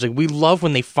acknowledge. Like, we love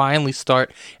when they finally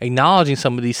start acknowledging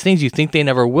some of these things you think they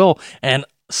never will. And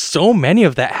so many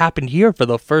of that happened here for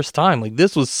the first time. Like,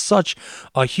 this was such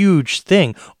a huge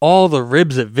thing. All the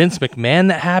ribs at Vince McMahon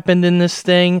that happened in this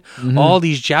thing, all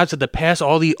these jabs at the past,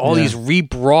 all these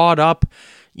re-brought up,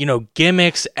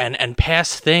 gimmicks and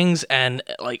past things. And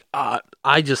like,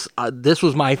 this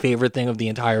was my favorite thing of the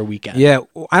entire weekend. Yeah.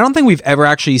 I don't think we've ever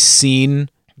actually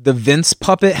seen the Vince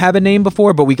puppet have a name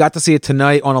before, but we got to see it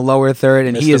tonight on a lower third,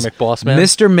 and he is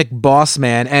Mr.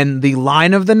 McBossman. And the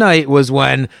line of the night was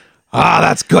when,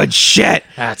 that's good shit.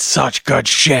 That's such good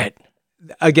shit.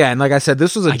 Again, like I said,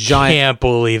 this was a giant. I can't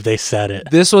believe they said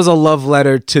it. This was a love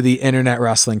letter to the internet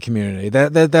wrestling community.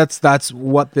 That's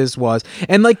what this was.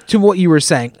 And like to what you were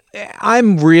saying,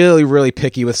 I'm really, really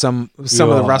picky with some of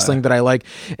the wrestling that I like.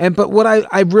 But what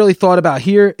I really thought about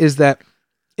here is that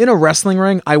in a wrestling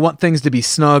ring, I want things to be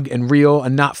snug and real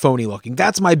and not phony looking.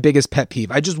 That's my biggest pet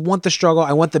peeve. I just want the struggle.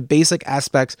 I want the basic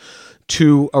aspects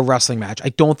to a wrestling match. I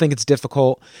don't think it's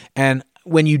difficult. And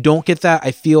when you don't get that,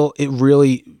 I feel it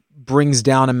really brings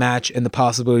down a match and the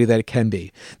possibility that it can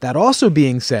be. That also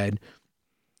being said,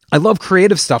 I love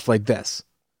creative stuff like this.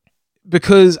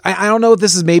 Because I don't know if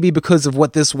this is maybe because of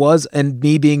what this was and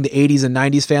me being the 80s and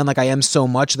 90s fan like I am so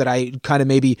much that I kind of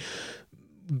maybe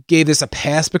gave this a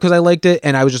pass because I liked it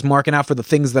and I was just marking out for the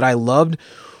things that I loved.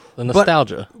 The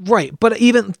nostalgia. Right. But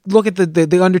even look at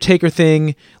the Undertaker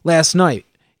thing last night.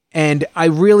 And I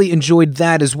really enjoyed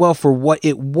that as well for what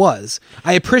it was.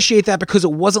 I appreciate that because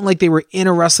it wasn't like they were in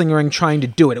a wrestling ring trying to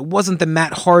do it. It wasn't the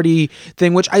Matt Hardy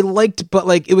thing, which I liked, but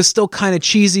like it was still kind of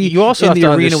cheesy. You also have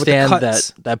to understand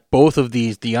that both of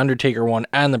these, the Undertaker one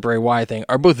and the Bray Wyatt thing,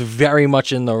 are both very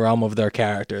much in the realm of their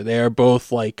character. They are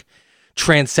both like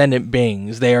transcendent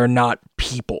beings. They are not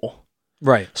people.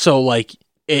 Right. So like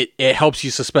it helps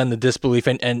you suspend the disbelief.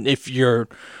 And if you're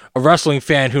a wrestling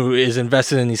fan who is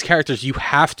invested in these characters, you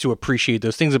have to appreciate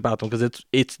those things about them because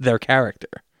it's their character.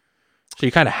 So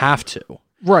you kind of have to.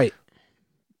 Right.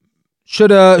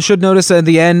 Should notice that at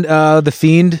the end, the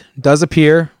Fiend does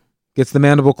appear, gets the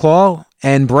mandible claw,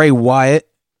 and Bray Wyatt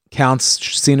counts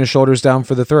Cena's shoulders down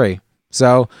for the 3.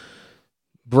 So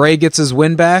Bray gets his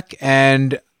win back,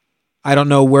 and I don't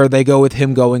know where they go with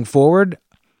him going forward.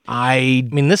 I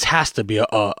mean, this has to be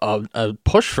a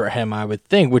push for him, I would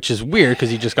think, which is weird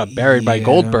because he just got buried by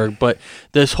Goldberg. But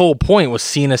this whole point was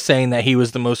Cena saying that he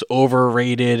was the most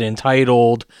overrated,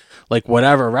 entitled, like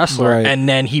whatever wrestler, right. And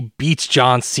then he beats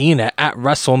John Cena at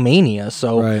WrestleMania.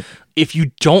 So if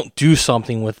you don't do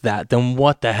something with that, then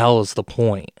what the hell is the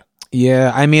point?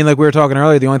 Yeah, I mean, like we were talking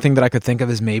earlier, the only thing that I could think of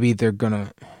is maybe they're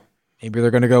gonna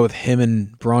go with him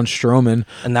and Braun Strowman.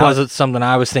 And that was something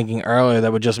I was thinking earlier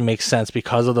that would just make sense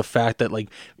because of the fact that like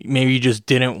maybe you just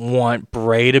didn't want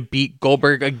Bray to beat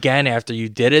Goldberg again after you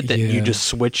did it, that you just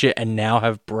switch it and now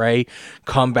have Bray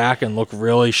come back and look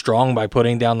really strong by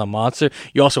putting down the monster.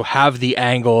 You also have the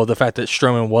angle of the fact that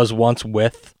Strowman was once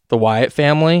with the Wyatt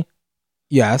family.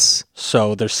 Yes.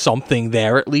 So there's something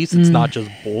there at least. It's not just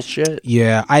bullshit.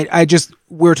 Yeah.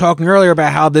 We were talking earlier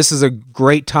about how this is a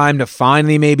great time to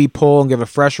finally maybe pull and give a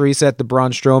fresh reset to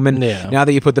Braun Strowman. Yeah. Now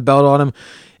that you put the belt on him.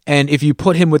 And if you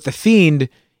put him with the Fiend,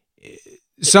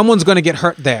 someo's going to get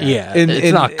hurt there. Yeah.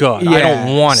 It's not good. I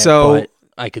don't want it, but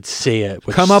I could see it.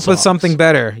 Come up with something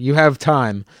better. You have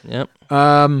time. Yep.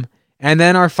 And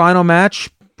then our final match,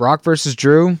 Brock versus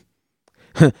Drew.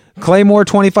 Claymore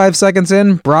 25 seconds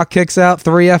in, Brock kicks out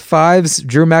 3 F5s,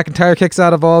 Drew McIntyre kicks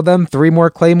out of all of them, 3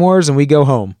 more Claymores, and we go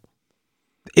home.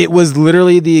 It was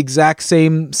literally the exact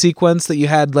same sequence that you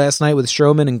had last night with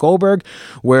Strowman and Goldberg,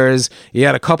 whereas you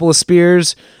had a couple of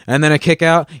spears and then a kick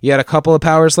out, you had a couple of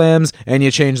power slams, and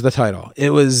you changed the title.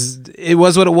 It was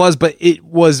what it was, but it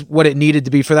was what it needed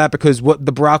to be for that because what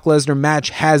the Brock Lesnar match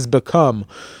has become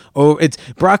Oh, it's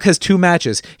Brock has 2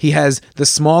 matches. He has the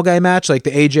small guy match, like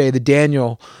the AJ, the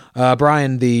Daniel,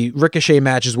 Bryan, the Ricochet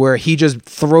matches where he just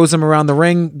throws him around the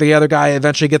ring. The other guy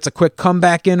eventually gets a quick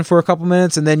comeback in for a couple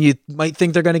minutes, and then you might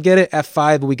think they're going to get it.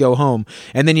 F5, we go home.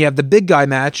 And then you have the big guy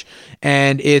match,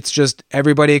 and it's just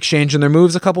everybody exchanging their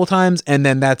moves a couple times, and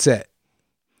then that's it.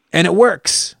 And it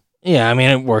works. Yeah, I mean,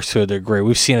 it works to a degree.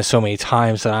 We've seen it so many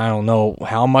times that I don't know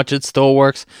how much it still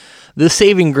works. The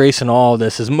saving grace in all of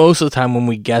this is most of the time when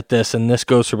we get this, and this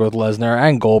goes for both Lesnar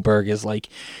and Goldberg, is like,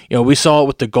 we saw it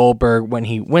with the Goldberg when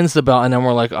he wins the belt, and then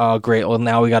we're like, oh, great, well,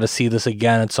 now we got to see this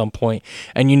again at some point.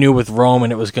 And you knew with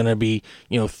Roman it was going to be,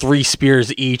 3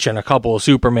 spears each and a couple of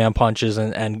Superman punches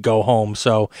and go home.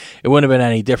 So it wouldn't have been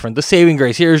any different. The saving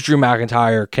grace here is Drew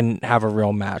McIntyre can have a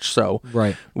real match. So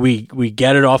right. we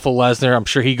get it off of Lesnar. I'm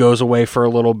sure he goes away for a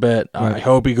little bit. Right. I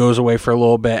hope he goes away for a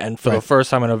little bit. And for the first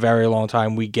time in a very long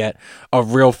time, we get a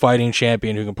real fighting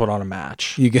champion who can put on a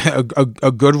match. You get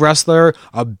a good wrestler,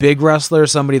 a big wrestler,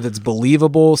 somebody that's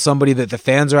believable, somebody that the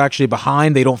fans are actually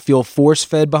behind. They don't feel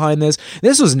force-fed behind this.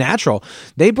 This was natural.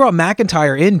 They brought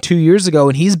McIntyre in 2 years ago,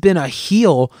 and he's been a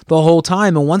heel the whole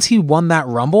time. And once he won that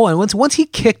Rumble, and once he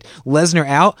kicked Lesnar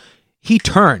out, he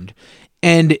turned.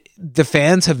 And the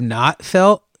fans have not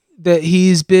felt that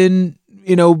he's been,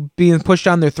 being pushed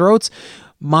down their throats.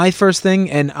 My first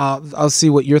thing, and I'll see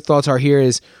what your thoughts are here,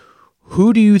 is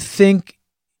who do you think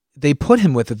they put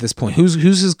him with at this point? Who's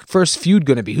his first feud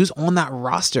going to be? Who's on that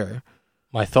roster?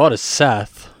 My thought is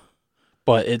Seth,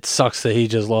 but it sucks that he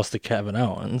just lost to Kevin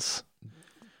Owens.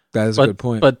 That is a good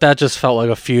point. But that just felt like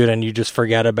a feud, and you just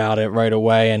forget about it right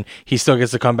away, and he still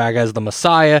gets to come back as the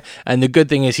Messiah. And the good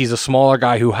thing is he's a smaller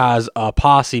guy who has a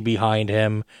posse behind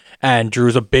him, and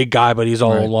Drew's a big guy, but he's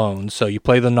all alone. So you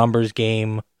play the numbers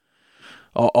game,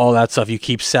 all that stuff. You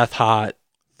keep Seth hot.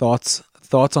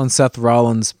 Thoughts on Seth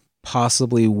Rollins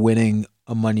possibly winning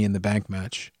a Money in the Bank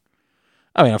match?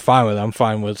 I mean, I'm fine with it. I'm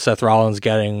fine with Seth Rollins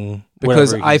getting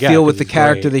because I feel with the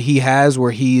character that he has,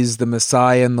 where he's the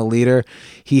Messiah and the leader,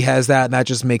 he has that, and that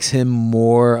just makes him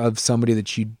more of somebody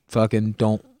that you fucking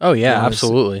don't. Oh yeah,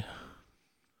 absolutely.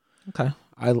 Okay,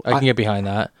 I can get behind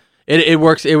that. It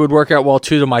works. It would work out well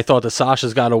too. To my thought that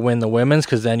Sasha's got to win the women's,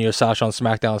 because then you have Sasha on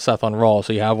SmackDown and Seth on Raw,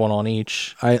 so you have one on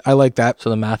each. I like that. So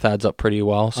the math adds up pretty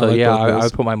well. So I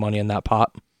would put my money in that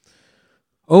pot.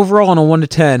 Overall, on a 1 to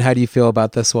 10, how do you feel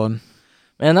about this one?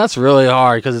 Man, that's really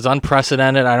hard because it's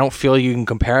unprecedented. I don't feel you can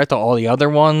compare it to all the other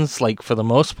ones. Like, for the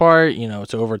most part,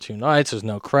 it's over 2 nights. There's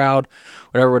no crowd,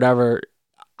 whatever.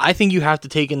 I think you have to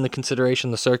take into consideration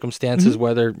the circumstances,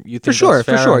 whether you think that's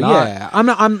fair or not. Yeah,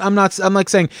 I'm like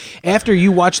saying, after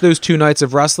you watch those 2 nights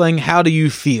of wrestling, how do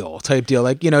you feel? Type deal.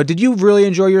 Like, did you really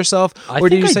enjoy yourself? Or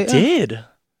did you say, did.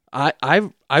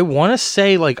 I want to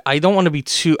say, like, I don't want to be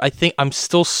too. I think I'm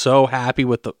still so happy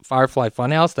with the Firefly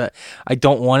Funhouse that I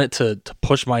don't want it to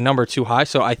push my number too high.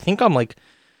 So I think I'm like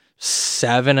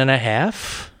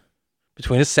 7.5.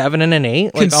 Between a 7 and an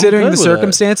 8, like, considering the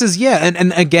circumstances, yeah,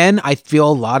 and again, I feel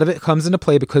a lot of it comes into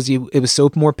play because it was so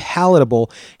more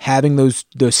palatable having those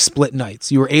split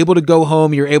nights. You were able to go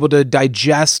home, you were able to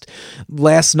digest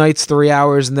last night's 3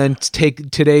 hours, and then take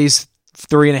today's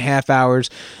 3.5 hours,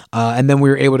 and then we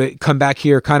were able to come back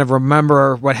here, kind of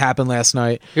remember what happened last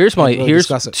night. Here's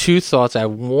 2 thoughts. I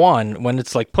have one: when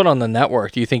it's like put on the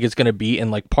network, do you think it's going to be in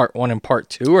like part 1 and part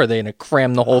 2, or are they going to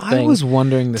cram the whole thing? I was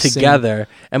wondering together.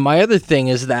 And my other thing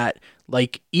is that,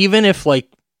 like, even if like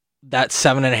that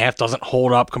 7.5 doesn't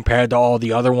hold up compared to all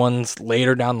the other ones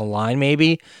later down the line,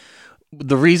 maybe.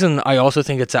 The reason I also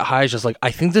think it's that high is just like,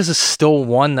 I think this is still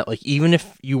one that, like, even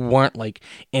if you weren't like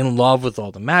in love with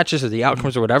all the matches or the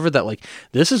outcomes or whatever, that like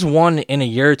this is one in a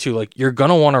year or two, like, you're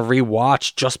gonna want to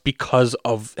rewatch just because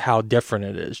of how different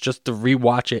it is, just to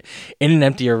rewatch it in an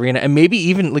empty arena, and maybe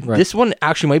even like this one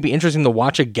actually might be interesting to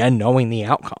watch again knowing the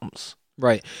outcomes.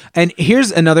 Right. And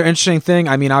here's another interesting thing.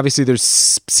 I mean, obviously there's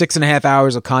 6.5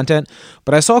 hours of content,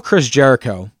 but I saw Chris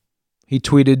Jericho. He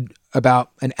tweeted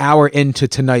about an hour into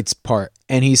tonight's part,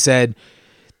 and he said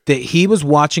that he was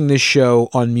watching this show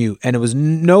on mute, and it was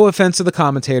no offense to the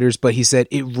commentators, but he said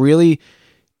it really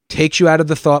takes you out of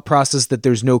the thought process that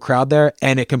there's no crowd there,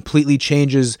 and it completely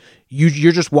changes.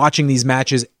 You're just watching these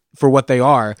matches for what they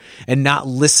are and not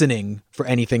listening for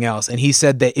anything else. And he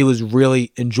said that it was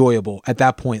really enjoyable at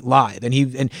that point live. And he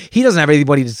doesn't have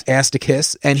anybody's ass to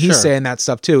kiss, and he's saying that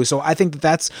stuff too. So I think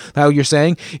that's how you're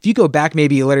saying. If you go back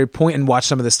maybe a later point and watch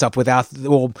some of the stuff without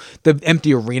the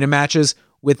empty arena matches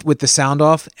with the sound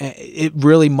off, it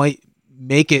really might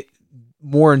make it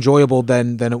more enjoyable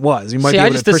than it was. You might See, be able I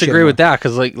to just appreciate disagree it with that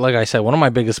because, like I said, one of my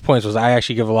biggest points was I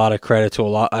actually give a lot of credit to a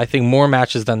lot. I think more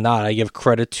matches than not, I give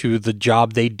credit to the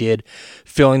job they did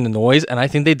filling the noise, and I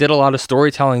think they did a lot of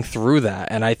storytelling through that.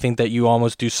 And I think that you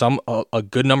almost do a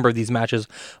good number of these matches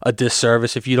a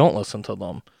disservice if you don't listen to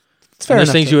them. And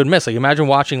there's things you would miss. Like, imagine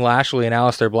watching Lashley and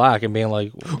Aleister Black and being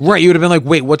like... Right, you would have been like,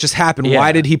 wait, what just happened? Yeah.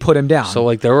 Why did he put him down? So,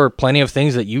 like, there were plenty of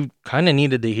things that you kind of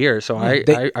needed to hear. So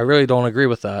I really don't agree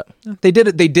with that. They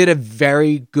did a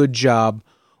very good job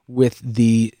with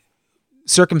the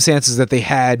circumstances that they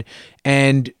had.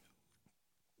 And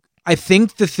I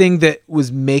think the thing that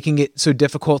was making it so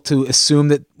difficult to assume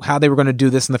that how they were going to do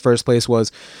this in the first place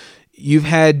was you've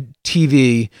had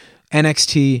TV,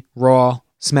 NXT, Raw,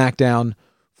 SmackDown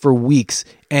for weeks,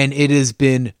 and it has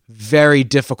been very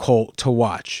difficult to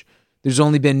watch. There's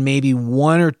only been maybe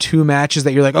 1 or 2 matches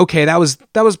that you're like, okay, that was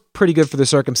pretty good for the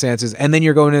circumstances. And then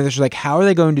you're going in there, you're like, how are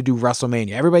they going to do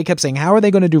WrestleMania? Everybody kept saying, how are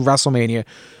they going to do WrestleMania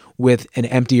with an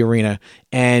empty arena?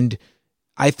 And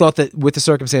I thought that with the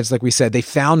circumstances, like we said, they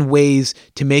found ways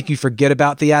to make you forget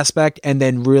about the aspect and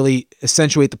then really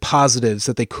accentuate the positives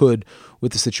that they could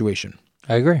with the situation.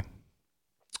 I agree.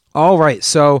 All right,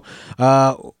 so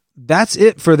that's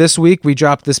it for this week. We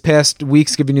dropped this past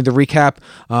week's, giving you the recap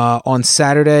on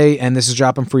Saturday, and this is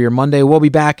dropping for your Monday. We'll be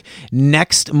back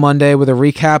next Monday with a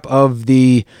recap of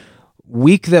the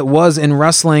week that was in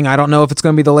wrestling. I don't know if it's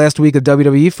going to be the last week of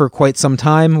WWE for quite some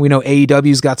time. We know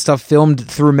AEW's got stuff filmed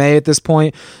through May at this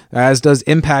point, as does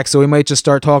Impact, so we might just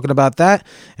start talking about that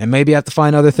and maybe have to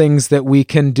find other things that we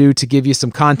can do to give you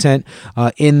some content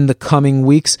in the coming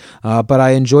weeks. But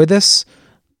I enjoyed this.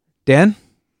 Dan,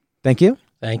 thank you.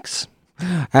 Thanks.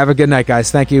 Have a good night,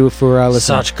 guys. Thank you for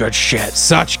listening. Such good shit.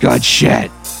 Such good shit.